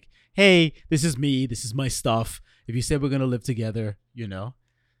 like, hey, this is me, this is my stuff. If you said we're gonna live together, you know.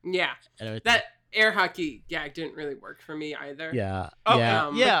 Yeah. That air hockey gag didn't really work for me either. Yeah. Oh,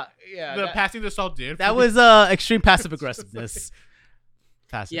 yeah. The passing the salt did. That was extreme passive aggressiveness.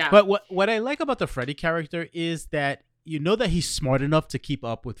 Passive. Yeah. But what I like about the Freddie character is that you know that he's smart enough to keep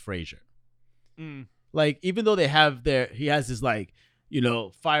up with Frasier. Like, even though he has this, like, you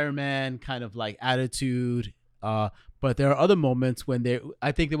know, fireman kind of, like, attitude. But there are other moments when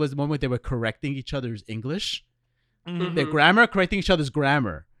I think there was a moment they were correcting each other's English. Their grammar, correcting each other's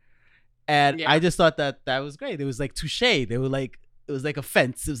grammar. And Yeah. I just thought that was great. It was like touche. They were like, it was like a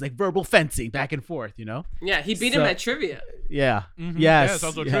fence. It was like verbal fencing back and forth, you know? Yeah, he beat him at trivia. Yeah. Mhm. Yes. Yeah, that's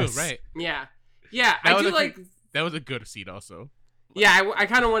also yes. true, right? Yeah. That I was do a like. That was a good scene, also. Yeah, I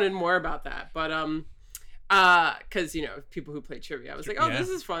kind of wanted more about that, but because people who play trivia, I was like, oh, this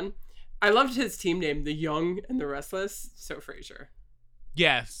is fun. I loved his team name, the Young and the Restless. So Frasier.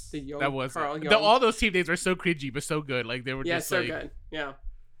 Yes, The Young, that was Carl it. Young. All those team names were so cringy, but so good. Like they were just so like, good. Yeah.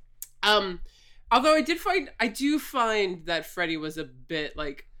 Although I do find that Freddie was a bit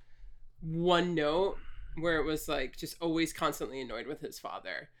like one note, where it was like just always constantly annoyed with his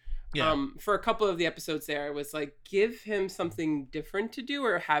father. Yeah. For a couple of the episodes there, I was like, give him something different to do,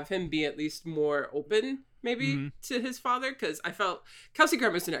 or have him be at least more open, maybe, to his father, because I felt Kelsey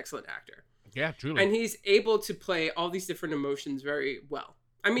Grammer's an excellent actor. Yeah, truly. And he's able to play all these different emotions very well.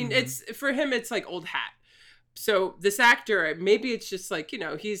 I mean, it's for him, it's like old hat. So this actor, maybe it's just like,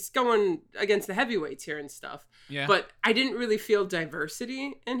 he's going against the heavyweights here and stuff. Yeah. But I didn't really feel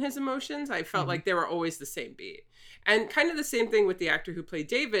diversity in his emotions. I felt like they were always the same beat. And kind of the same thing with the actor who played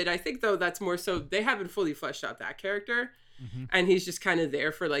David. I think, though, that's more so they haven't fully fleshed out that character. And he's just kind of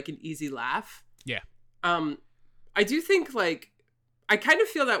there for like an easy laugh. Yeah. I do think like, I kind of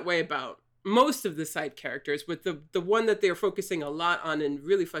feel that way about most of the side characters, with the one that they're focusing a lot on and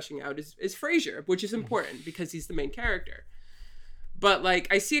really fleshing out is Frasier, which is important because he's the main character. But like,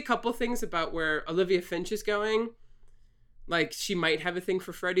 I see a couple things about where Olivia Finch is going. Like, she might have a thing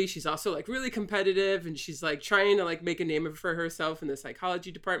for Freddie. She's also like really competitive, and she's like trying to like make a name for herself in the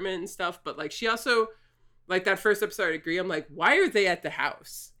psychology department and stuff. But like, she also, like that first episode, I agree. I'm like, why are they at the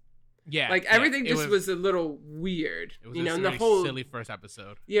house? Yeah. Like everything just was a little weird, It was and a the whole silly first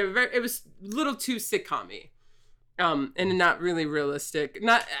episode. Yeah, it was a little too sitcom-y. And not really realistic.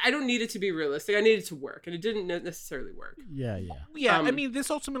 I don't need it to be realistic. I need it to work, and it didn't necessarily work. Yeah. Yeah, I mean, this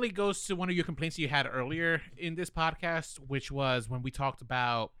ultimately goes to one of your complaints you had earlier in this podcast, which was when we talked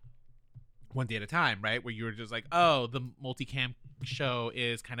about One Day at a Time, right? Where you were just like, oh, the multicam show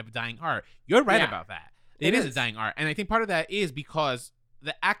is kind of a dying art. You're right about that. It is a dying art. And I think part of that is because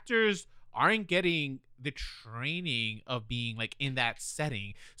the actors aren't getting the training of being like in that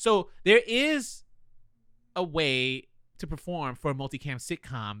setting. So there is a way to perform for a multicam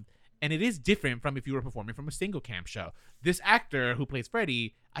sitcom, and it is different from if you were performing from a single cam show. This actor who plays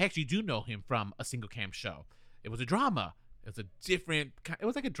Freddie, I actually do know him from a single cam show. It was a drama. It was a different it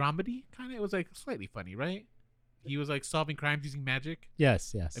was like a dramedy kind of. It was like slightly funny, right? He was like solving crimes using magic.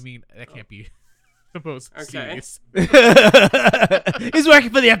 Yes. I mean, that can't be the most serious. He's working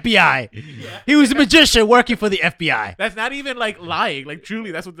for the FBI. He was a magician working for the FBI. That's not even like lying. Like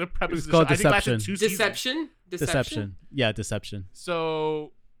truly, that's what the premise is. It's called I think it lasted deception. 2 seasons. Deception. Yeah, deception.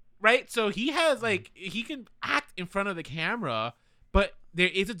 So, right? So he has like, he can act in front of the camera, but there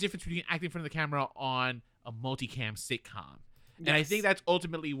is a difference between acting in front of the camera on a multicam sitcom. And I think that's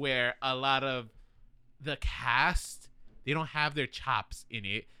ultimately where a lot of the cast, they don't have their chops in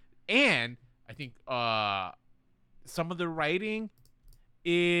it. And I think some of the writing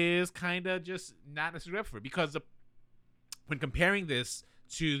is kind of just not necessarily up for it, because when comparing this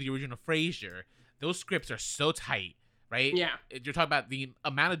to the original Frasier, those scripts are so tight, right? Yeah. You're talking about the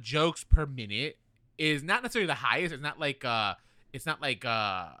amount of jokes per minute is not necessarily the highest. It's not like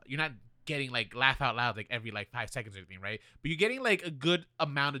you're not getting like laugh out loud like every like 5 seconds or anything, right? But you're getting like a good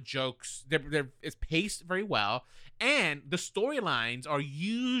amount of jokes. It's paced very well, and the storylines are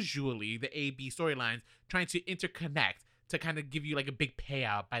usually the A-B storylines trying to interconnect to kind of give you like a big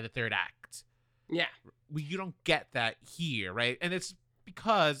payout by the third act. Yeah. You don't get that here, right? And it's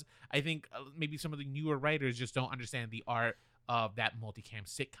because I think maybe some of the newer writers just don't understand the art of that multicam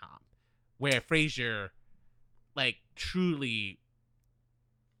sitcom, where Frasier, like, truly,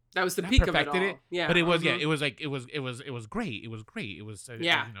 that was the not peak of it perfected all. it. Yeah, but it was it was great. It was great. It was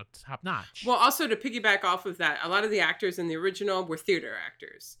top notch. Well, also to piggyback off of that, a lot of the actors in the original were theater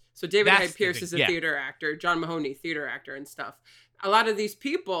actors. So David Hyde Pierce is a theater actor, John Mahoney, theater actor and stuff. A lot of these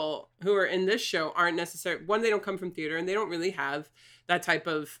people who are in this show aren't necessarily, one, they don't come from theater, and they don't really have that type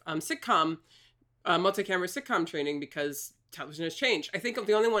of sitcom, multi-camera sitcom training, because television has changed. I think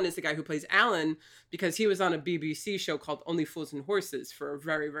the only one is the guy who plays Alan, because he was on a BBC show called Only Fools and Horses for a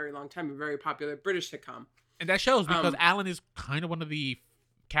very, very long time, a very popular British sitcom. And that shows because Alan is kind of one of the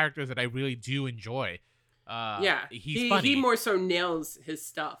characters that I really do enjoy. He's funny. He more so nails his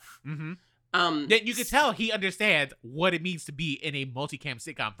stuff. Mm-hmm. Then you can tell he understands what it means to be in a multicam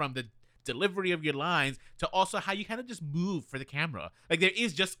sitcom, from the delivery of your lines to also how you kind of just move for the camera. Like, there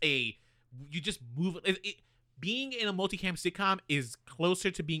is just you just move. Being in a multicam sitcom is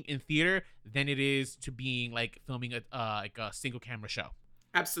closer to being in theater than it is to being like filming a single camera show.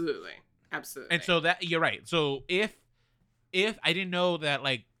 Absolutely. Absolutely. And so that you're right. So if I didn't know that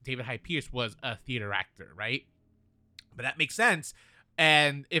like David Hyde Pierce was a theater actor, right? But that makes sense.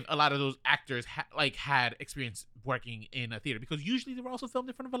 And if a lot of those actors had experience working in a theater, because usually they were also filmed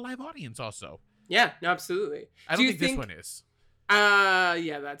in front of a live audience also. Yeah, no, absolutely. I don't think this one is.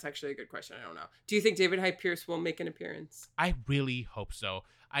 Yeah, that's actually a good question. I don't know. Do you think David Hyde Pierce will make an appearance? I really hope so.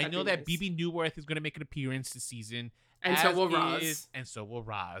 I know that nice. BB Newworth is going to make an appearance this season. And so will Roz. And so will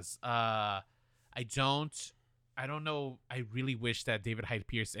Roz. I don't know. I really wish that David Hyde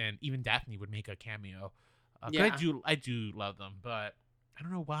Pierce and even Daphne would make a cameo. Yeah. I do love them, but I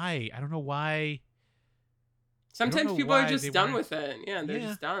don't know why. Sometimes people are just done with it. Yeah, they're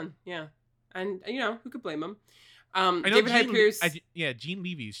just done. Yeah. And, who could blame them? David Hyde Pierce. Jean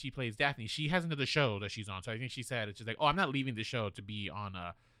Levy, she plays Daphne. She has another show that she's on. So I think she said, she's like, oh, I'm not leaving the show to be on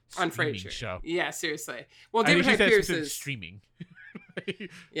a streaming show. Yeah, seriously. Well, David Hyde Pierce is streaming.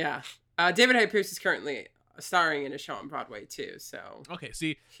 Yeah. David Hyde Pierce is currently starring in a show on Broadway too. So okay,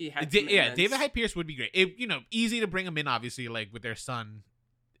 see, he had David Hyde Pierce would be great. Easy to bring him in, obviously, like with their son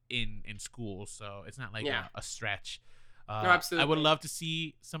in school, so it's not like a stretch. No, absolutely. I would love to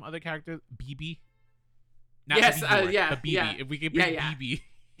see some other characters. BB. Yes, but BB. Yeah. If we could bring BB,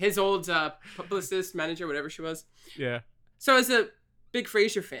 his old publicist, manager, whatever she was. Yeah. So as a big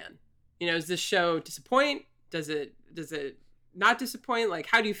Frasier fan, does this show disappoint? Does it not disappoint? Like,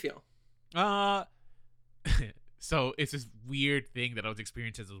 how do you feel? So it's this weird thing that I was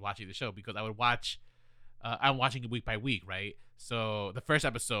experiencing as I was watching the show, because I would watch. I'm watching it week by week, right? So the first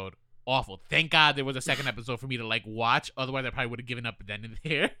episode, awful. Thank God there was a second episode for me to like watch. Otherwise, I probably would have given up then and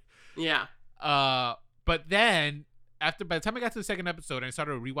there. Yeah. But then by the time I got to the second episode and I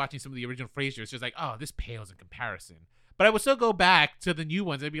started rewatching some of the original Frasier, it's just like, oh, this pales in comparison. But I would still go back to the new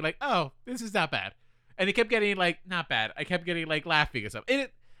ones and be like, oh, this is not bad. And it kept getting like not bad. I kept getting like laughing and stuff.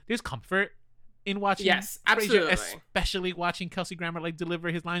 There's comfort in watching. Yes, absolutely. Frasier, especially watching Kelsey Grammer like deliver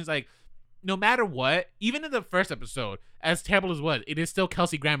his lines. Like, no matter what, even in the first episode, as terrible as it was, it is still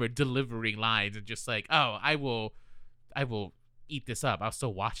Kelsey Grammer delivering lines and just like, oh, I will eat this up. I'll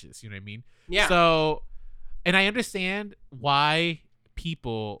still watch this. You know what I mean? Yeah. So, and I understand why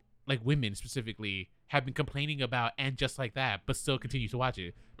people, like women specifically, have been complaining about And Just Like That, but still continue to watch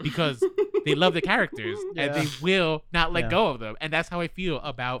it because they love the characters and they will not let go of them. And that's how I feel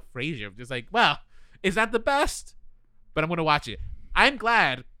about Frasier. I'm just like, well, it's not the best, but I'm going to watch it. I'm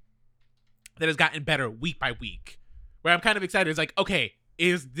glad that it's gotten better week by week, where I'm kind of excited. It's like, okay,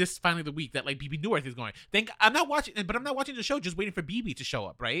 is this finally the week that like BB Newworth is going? I'm not watching the show, just waiting for BB to show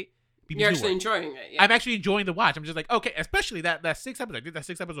up, right? You're actually enjoying it. Yeah. I'm actually enjoying the watch. I'm just like, okay, especially that sixth episode. I think that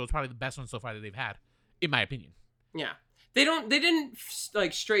sixth episode was probably the best one so far that they've had, in my opinion. Yeah. They didn't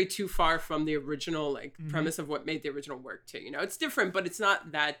like stray too far from the original premise of what made the original work too. It's different, but it's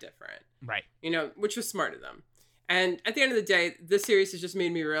not that different. Right. Which was smart of them. And at the end of the day, this series has just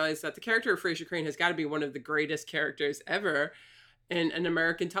made me realize that the character of Frasier Crane has got to be one of the greatest characters ever in an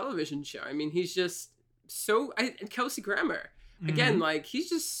American television show. I mean, he's just and Kelsey Grammer, again, like he's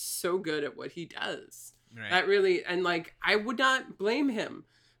just so good at what he does. Right. That really, and like, I would not blame him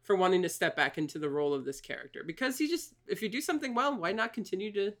for wanting to step back into the role of this character, because if you do something well, why not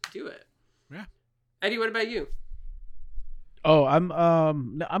continue to do it? Yeah. Eddie, what about you? Oh, I'm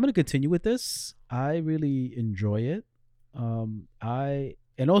gonna continue with this. I really enjoy it. I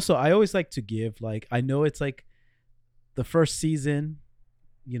always like to give, like, I know it's like the first season,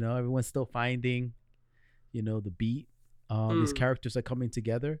 everyone's still finding, the beat. These characters are coming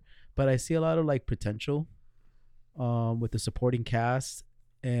together, but I see a lot of like potential with the supporting cast,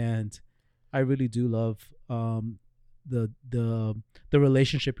 and I really do love the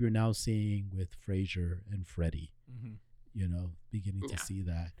relationship you're now seeing with Frasier and Freddie. Beginning to see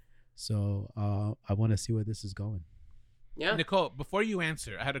that. So I want to see where this is going. Yeah. Nicole, before you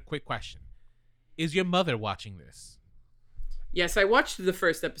answer, I had a quick question. Is your mother watching this? Yes, I watched the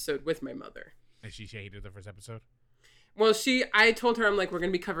first episode with my mother. And she hated the first episode? Well, I told her, I'm like, we're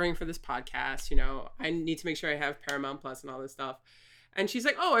going to be covering for this podcast. I need to make sure I have Paramount Plus and all this stuff. And she's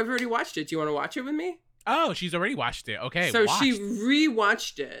like, oh, I've already watched it. Do you want to watch it with me? Oh, she's already watched it. Okay. So she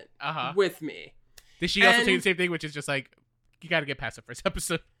rewatched it with me. Did she also say the same thing, which is just like, you got to get past the first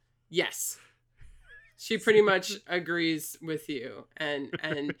episode? Yes. She pretty much agrees with you. And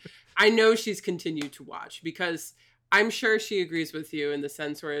I know she's continued to watch, because I'm sure she agrees with you in the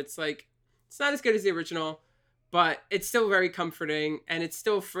sense where it's like, it's not as good as the original, but it's still very comforting, and it's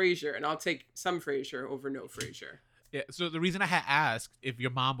still Frasier, and I'll take some Frasier over no Frasier. Yeah, so the reason I had asked if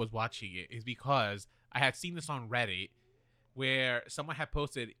your mom was watching it is because I had seen this on Reddit where someone had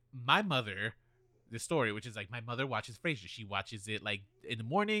posted, my mother this story, which is like my mother watches Frasier. She watches it like in the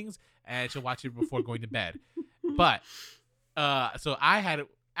mornings, and she'll watch it before going to bed. But so I had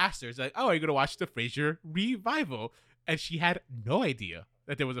asked her, it's like, "Oh, are you gonna watch the Frasier revival?" And she had no idea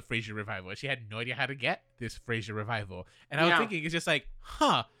that there was a Frasier revival. She had no idea how to get this Frasier revival. And I was thinking, it's just like,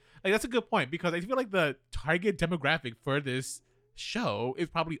 like that's a good point, because I feel like the target demographic for this show is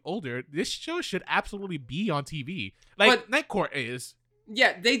probably older. This show should absolutely be on TV. Like Night Court is.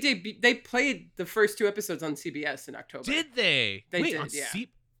 Yeah, they played the first 2 episodes on CBS in October. Did they? They Wait, did, on yeah.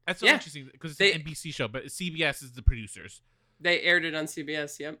 That's so interesting because it's an NBC show, but CBS is the producers. They aired it on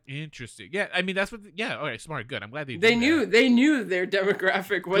CBS. Yep. Interesting. Yeah, I mean that's what. All right, smart, good. I'm glad they knew. They knew their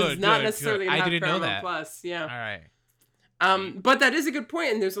demographic was not necessarily good. enough I didn't know that. Plus. Yeah. All right. But that is a good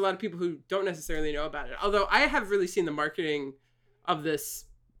point, and there's a lot of people who don't necessarily know about it. Although I have really seen the marketing of this,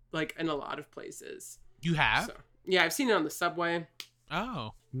 like, in a lot of places. You have? So, yeah, I've seen it on the subway.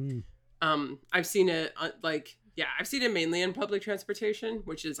 Oh. I've seen it I've seen it mainly in public transportation,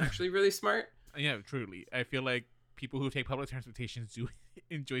 which is actually really smart. Yeah, truly. I feel like people who take public transportation do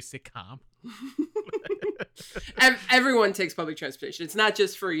enjoy sitcom. Everyone takes public transportation. It's not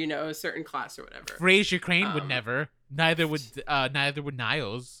just for, a certain class or whatever. Frasier Crane would never. Neither would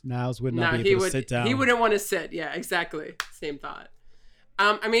Niles. Niles would not be able to sit down. He wouldn't want to sit. Yeah, exactly. Same thought.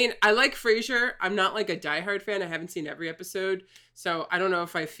 I mean, I like Frasier. I'm not like a diehard fan. I haven't seen every episode, so I don't know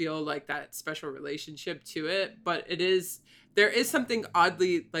if I feel like that special relationship to it. But there is something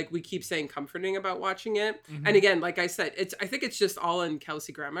oddly, like we keep saying, comforting about watching it. Mm-hmm. And again, like I said, I think it's just all in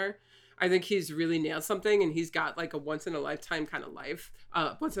Kelsey Grammer. I think he's really nailed something, and he's got like a once in a lifetime kind of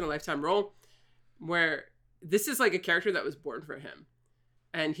once in a lifetime role, where this is like a character that was born for him.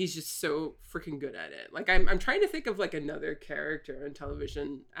 And he's just so freaking good at it. Like I'm trying to think of like another character on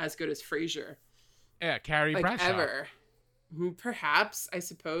television as good as Frasier. Yeah, Carrie Bradshaw. Ever. Perhaps, I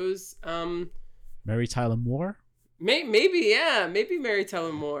suppose. Mary Tyler Moore? Maybe Mary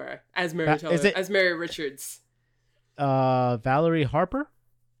Tyler Moore as as Mary Richards. Valerie Harper?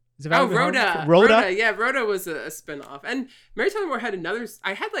 Is it Valerie Harper? Rhoda. Yeah, Rhoda was a spinoff. And Mary Tyler Moore had another.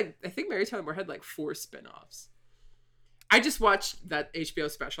 I think Mary Tyler Moore had like 4 spinoffs. I just watched that HBO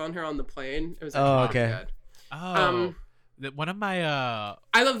special on her on the plane. It was actually good. Oh, one of my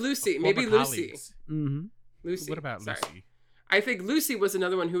I love Lucy. Maybe Lucy. Mm-hmm. Lucy. What about Lucy? I think Lucy was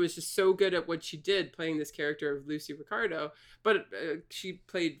another one who was just so good at what she did, playing this character of Lucy Ricardo. But she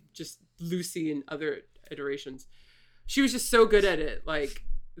played just Lucy in other iterations. She was just so good at it, like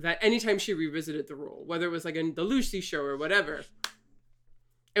that. Anytime she revisited the role, whether it was like in the Lucy Show or whatever,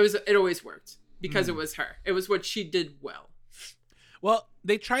 it always worked. Because it was her. It was what she did well. Well,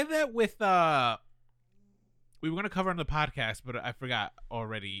 they tried that with we were going to cover on the podcast, but I forgot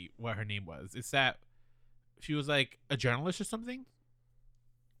already what her name was. It's that she was like a journalist or something?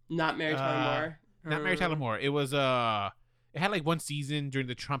 Not Mary Tyler Moore. Not Mary Tyler Moore. It was it had like one season during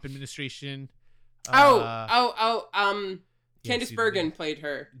the Trump administration. Candice Bergen played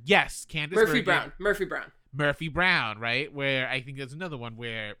her. Yes, Candice Bergen. Murphy Brown, right? Where I think there's another one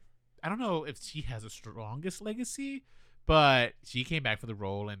where I don't know if she has the strongest legacy, but she came back for the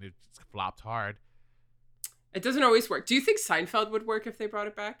role and it flopped hard. It doesn't always work. Do you think Seinfeld would work if they brought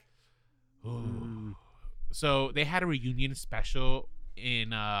it back? Ooh. So they had a reunion special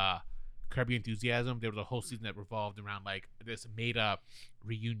in Curb Your Enthusiasm. There was a whole season that revolved around like this made up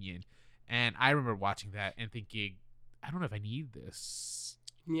reunion. And I remember watching that and thinking, I don't know if I need this.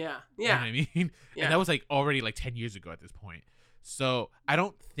 Yeah. You know what I mean? Yeah. And that was like already like 10 years ago at this point. So I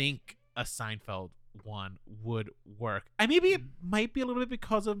don't think a Seinfeld one would work. Maybe it might be a little bit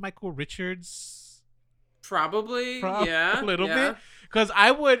because of Michael Richards. Probably yeah. A little bit. Because I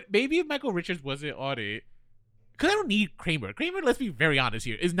would, maybe if Michael Richards wasn't on it, because I don't need Kramer. Kramer, let's be very honest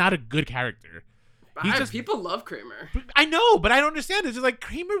here, is not a good character. People love Kramer. I know, but I don't understand. It's just like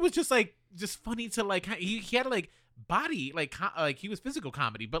Kramer was just funny to like, he had like body, like he was physical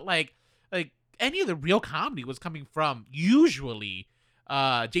comedy, but like any of the real comedy was coming from usually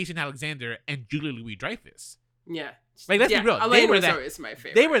Jason Alexander and Julia Louis-Dreyfus. Yeah. Like, let's be real. Elaine was always my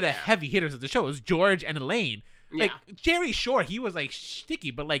favorite. They were the heavy hitters of the show. It was George and Elaine. Yeah. Like, Jerry, sure, he was like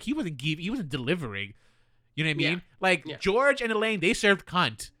sticky, but like he wasn't delivering. You know what I mean? Yeah. Like, George and Elaine, they served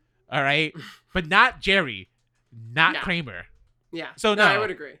cunt. All right? But not Jerry. Not Kramer. Yeah. So, no, I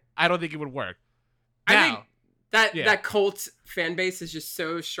would agree. I don't think it would work. I think that cult fan base is just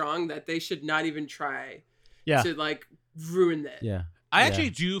so strong that they should not even try to like ruin that. Yeah. I actually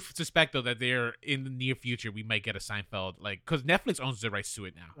do suspect though that they're in the near future we might get a Seinfeld, like, because Netflix owns the rights to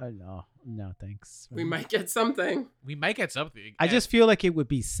it now. No, thanks. We might get something. We might get something. I just feel like it would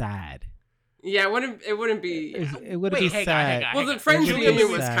be sad. Yeah, it wouldn't be. It would Wait, be hang on, sad. hang on. Well, the Friends It would be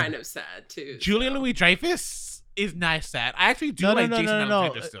reunion was sad. kind of sad too. Julia so. Louis-Dreyfus is nice sad. I actually do like Jason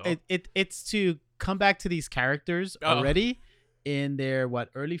Alexander still. It's to come back to these characters already in their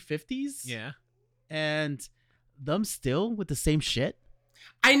early 50s. Yeah. And them still with the same shit.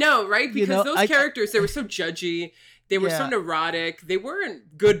 I know, right? Because those characters, they were so judgy. They were so Yeah. neurotic. They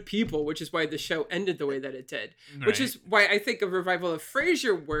weren't good people, which is why the show ended the way that it did. Right. Which is why I think a revival of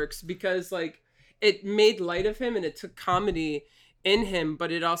Frasier works, because like it made light of him and it took comedy in him,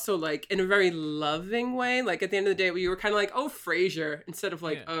 but it also like in a very loving way. Like at the end of the day, we were kind of like, oh, Frasier, instead of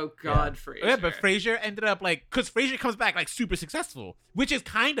like, oh God, Frasier. Yeah, but Frasier ended up like, because Frasier comes back like super successful, which is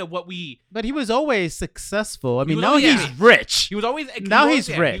kind of what we. But he was always successful. I mean, was now always- he's rich. He was always Now he's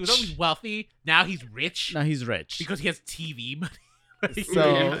He rich. was always wealthy. Now he's rich Now he's rich. because he has TV money. Like,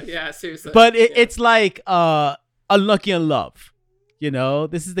 So- yeah, seriously. But Yeah. it's like Unlucky in Love. You know,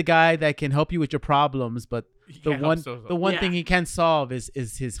 this is the guy that can help you with your problems, but the yeah, one so- the one Yeah. thing he can solve is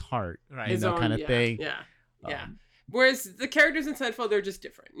his heart. Right. You His know, own, kind of yeah, thing. Yeah, yeah. Um, Whereas the characters in Seinfeld, they're just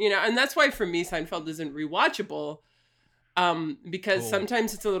different, and that's why for me Seinfeld isn't rewatchable, because Oh.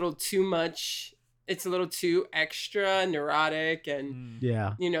 sometimes it's a little too much. It's a little too extra neurotic and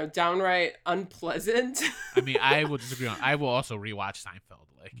Yeah. downright unpleasant. I mean, I will disagree on. I will also rewatch Seinfeld.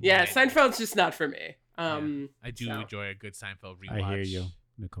 Like, Yeah, I- Seinfeld's just not for me. I do so. enjoy a good Seinfeld rewatch. I hear you,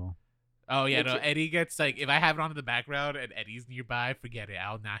 Nicole. Oh yeah, Me no. too. Eddie gets like, if I have it on in the background and Eddie's nearby, forget it.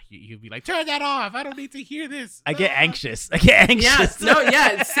 I'll not hear. He'll be like, turn that off. I don't need to hear this. I get Ah. anxious. I get anxious. Yeah, no,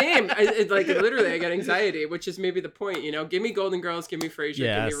 yeah, it's same. Like literally, I get anxiety, which is maybe the point. Give me Golden Girls, give me Frasier,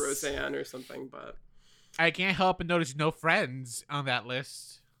 Yes. give me Roseanne or something. But I can't help but notice no Friends on that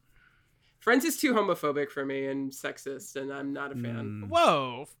list. Friends is too homophobic for me and sexist, and I'm not a fan.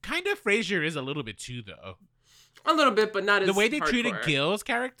 Whoa, kind of Frasier is a little bit too though. A little bit, but not as The way they treated hardcore. Gil's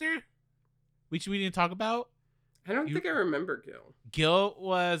character, which we didn't talk about. I don't think I remember Gil. Gil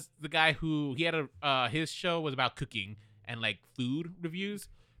was the guy who he had his show was about cooking and like food reviews,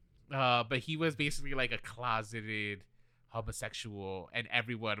 but he was basically like a closeted homosexual, and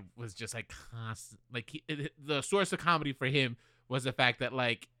everyone was just like constant. Like the source of comedy for him was the fact that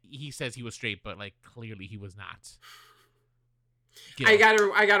like he says he was straight, but like clearly he was not. Gil. I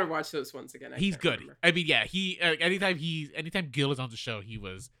gotta watch those once again. I He's can't good. remember. I mean, yeah, he anytime Gil is on the show, he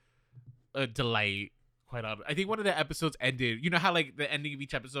was a delight. Quite honestly, I think one of the episodes ended. You know how like the ending of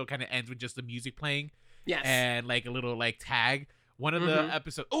each episode kind of ends with just the music playing Yes. and like a little like tag. One of the Mhm.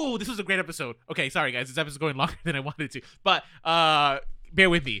 episodes. Oh, this was a great episode. Okay, sorry guys, this episode's going longer than I wanted to, but bear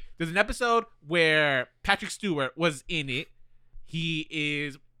with me. There's an episode where Patrick Stewart was in it. He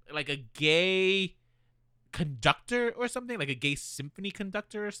is like a gay conductor or something, like a gay symphony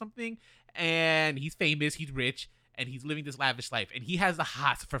conductor or something, and he's famous, he's rich, and he's living this lavish life, and he has the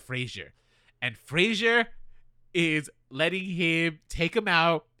hots for Frasier, and Frasier is letting him take him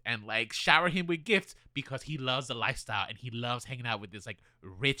out and like shower him with gifts because he loves the lifestyle and he loves hanging out with this like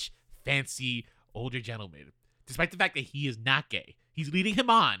rich, fancy older gentleman, despite the fact that he is not gay. He's leading him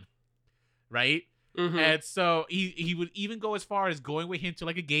on, right? Mhm. And so he would even go as far as going with him to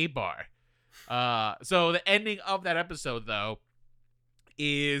like a gay bar. So the ending of that episode though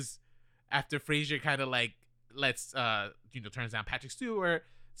is after Frasier kind of like lets turns down Patrick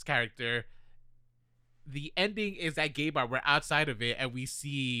Stewart's character. The ending is that gay bar. We're outside of it and we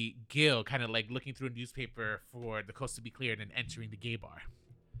see Gil kind of like looking through a newspaper for the coast to be cleared and entering the gay bar.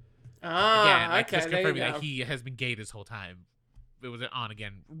 Again, like okay, just there you confirming go. that he has been gay this whole time. It was on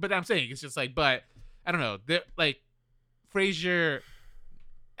again, but I'm saying it's just like, but I don't know. Like Frasier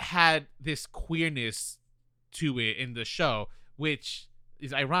had this queerness to it in the show, which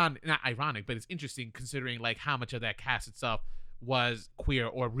is not ironic, but it's interesting considering like how much of that cast itself was queer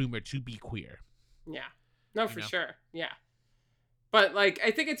or rumored to be queer. Yeah. No, for know? sure. Yeah. But like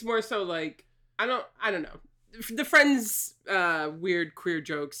I think it's more so like I don't know. The Friends weird queer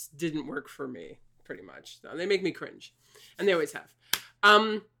jokes didn't work for me pretty much. So they make me cringe. And they always have.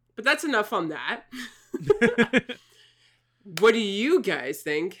 But that's enough on that. What do you guys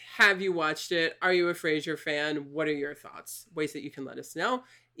think? Have you watched it? Are you a Frasier fan? What are your thoughts? Ways that you can let us know.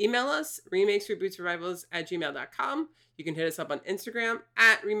 Email us, remakesrebootsurvivals@gmail.com. You can hit us up on Instagram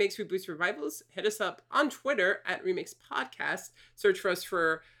 @remakesrebootsurvivals. Hit us up on Twitter @remakes_podcast. Search for us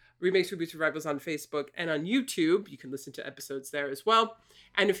for Remakes Reboot Survivals on Facebook and on YouTube. You can listen to episodes there as well.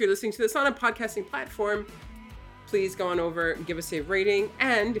 And if you're listening to this on a podcasting platform, please go on over and give us a rating.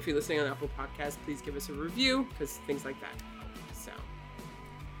 And if you're listening on Apple Podcasts, please give us a review because things like that help. So,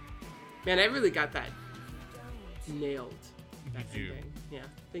 man, I really got that nailed. That You do. ending. Yeah,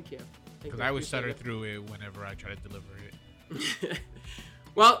 thank you. Because I would stutter through it whenever I try to deliver it.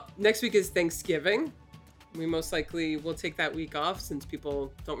 Well, next week is Thanksgiving. We most likely will take that week off since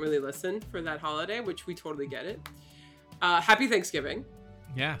people don't really listen for that holiday, which we totally get it. Happy Thanksgiving.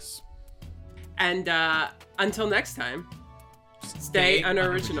 Yes. And until next time, stay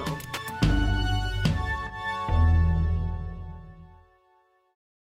unoriginal.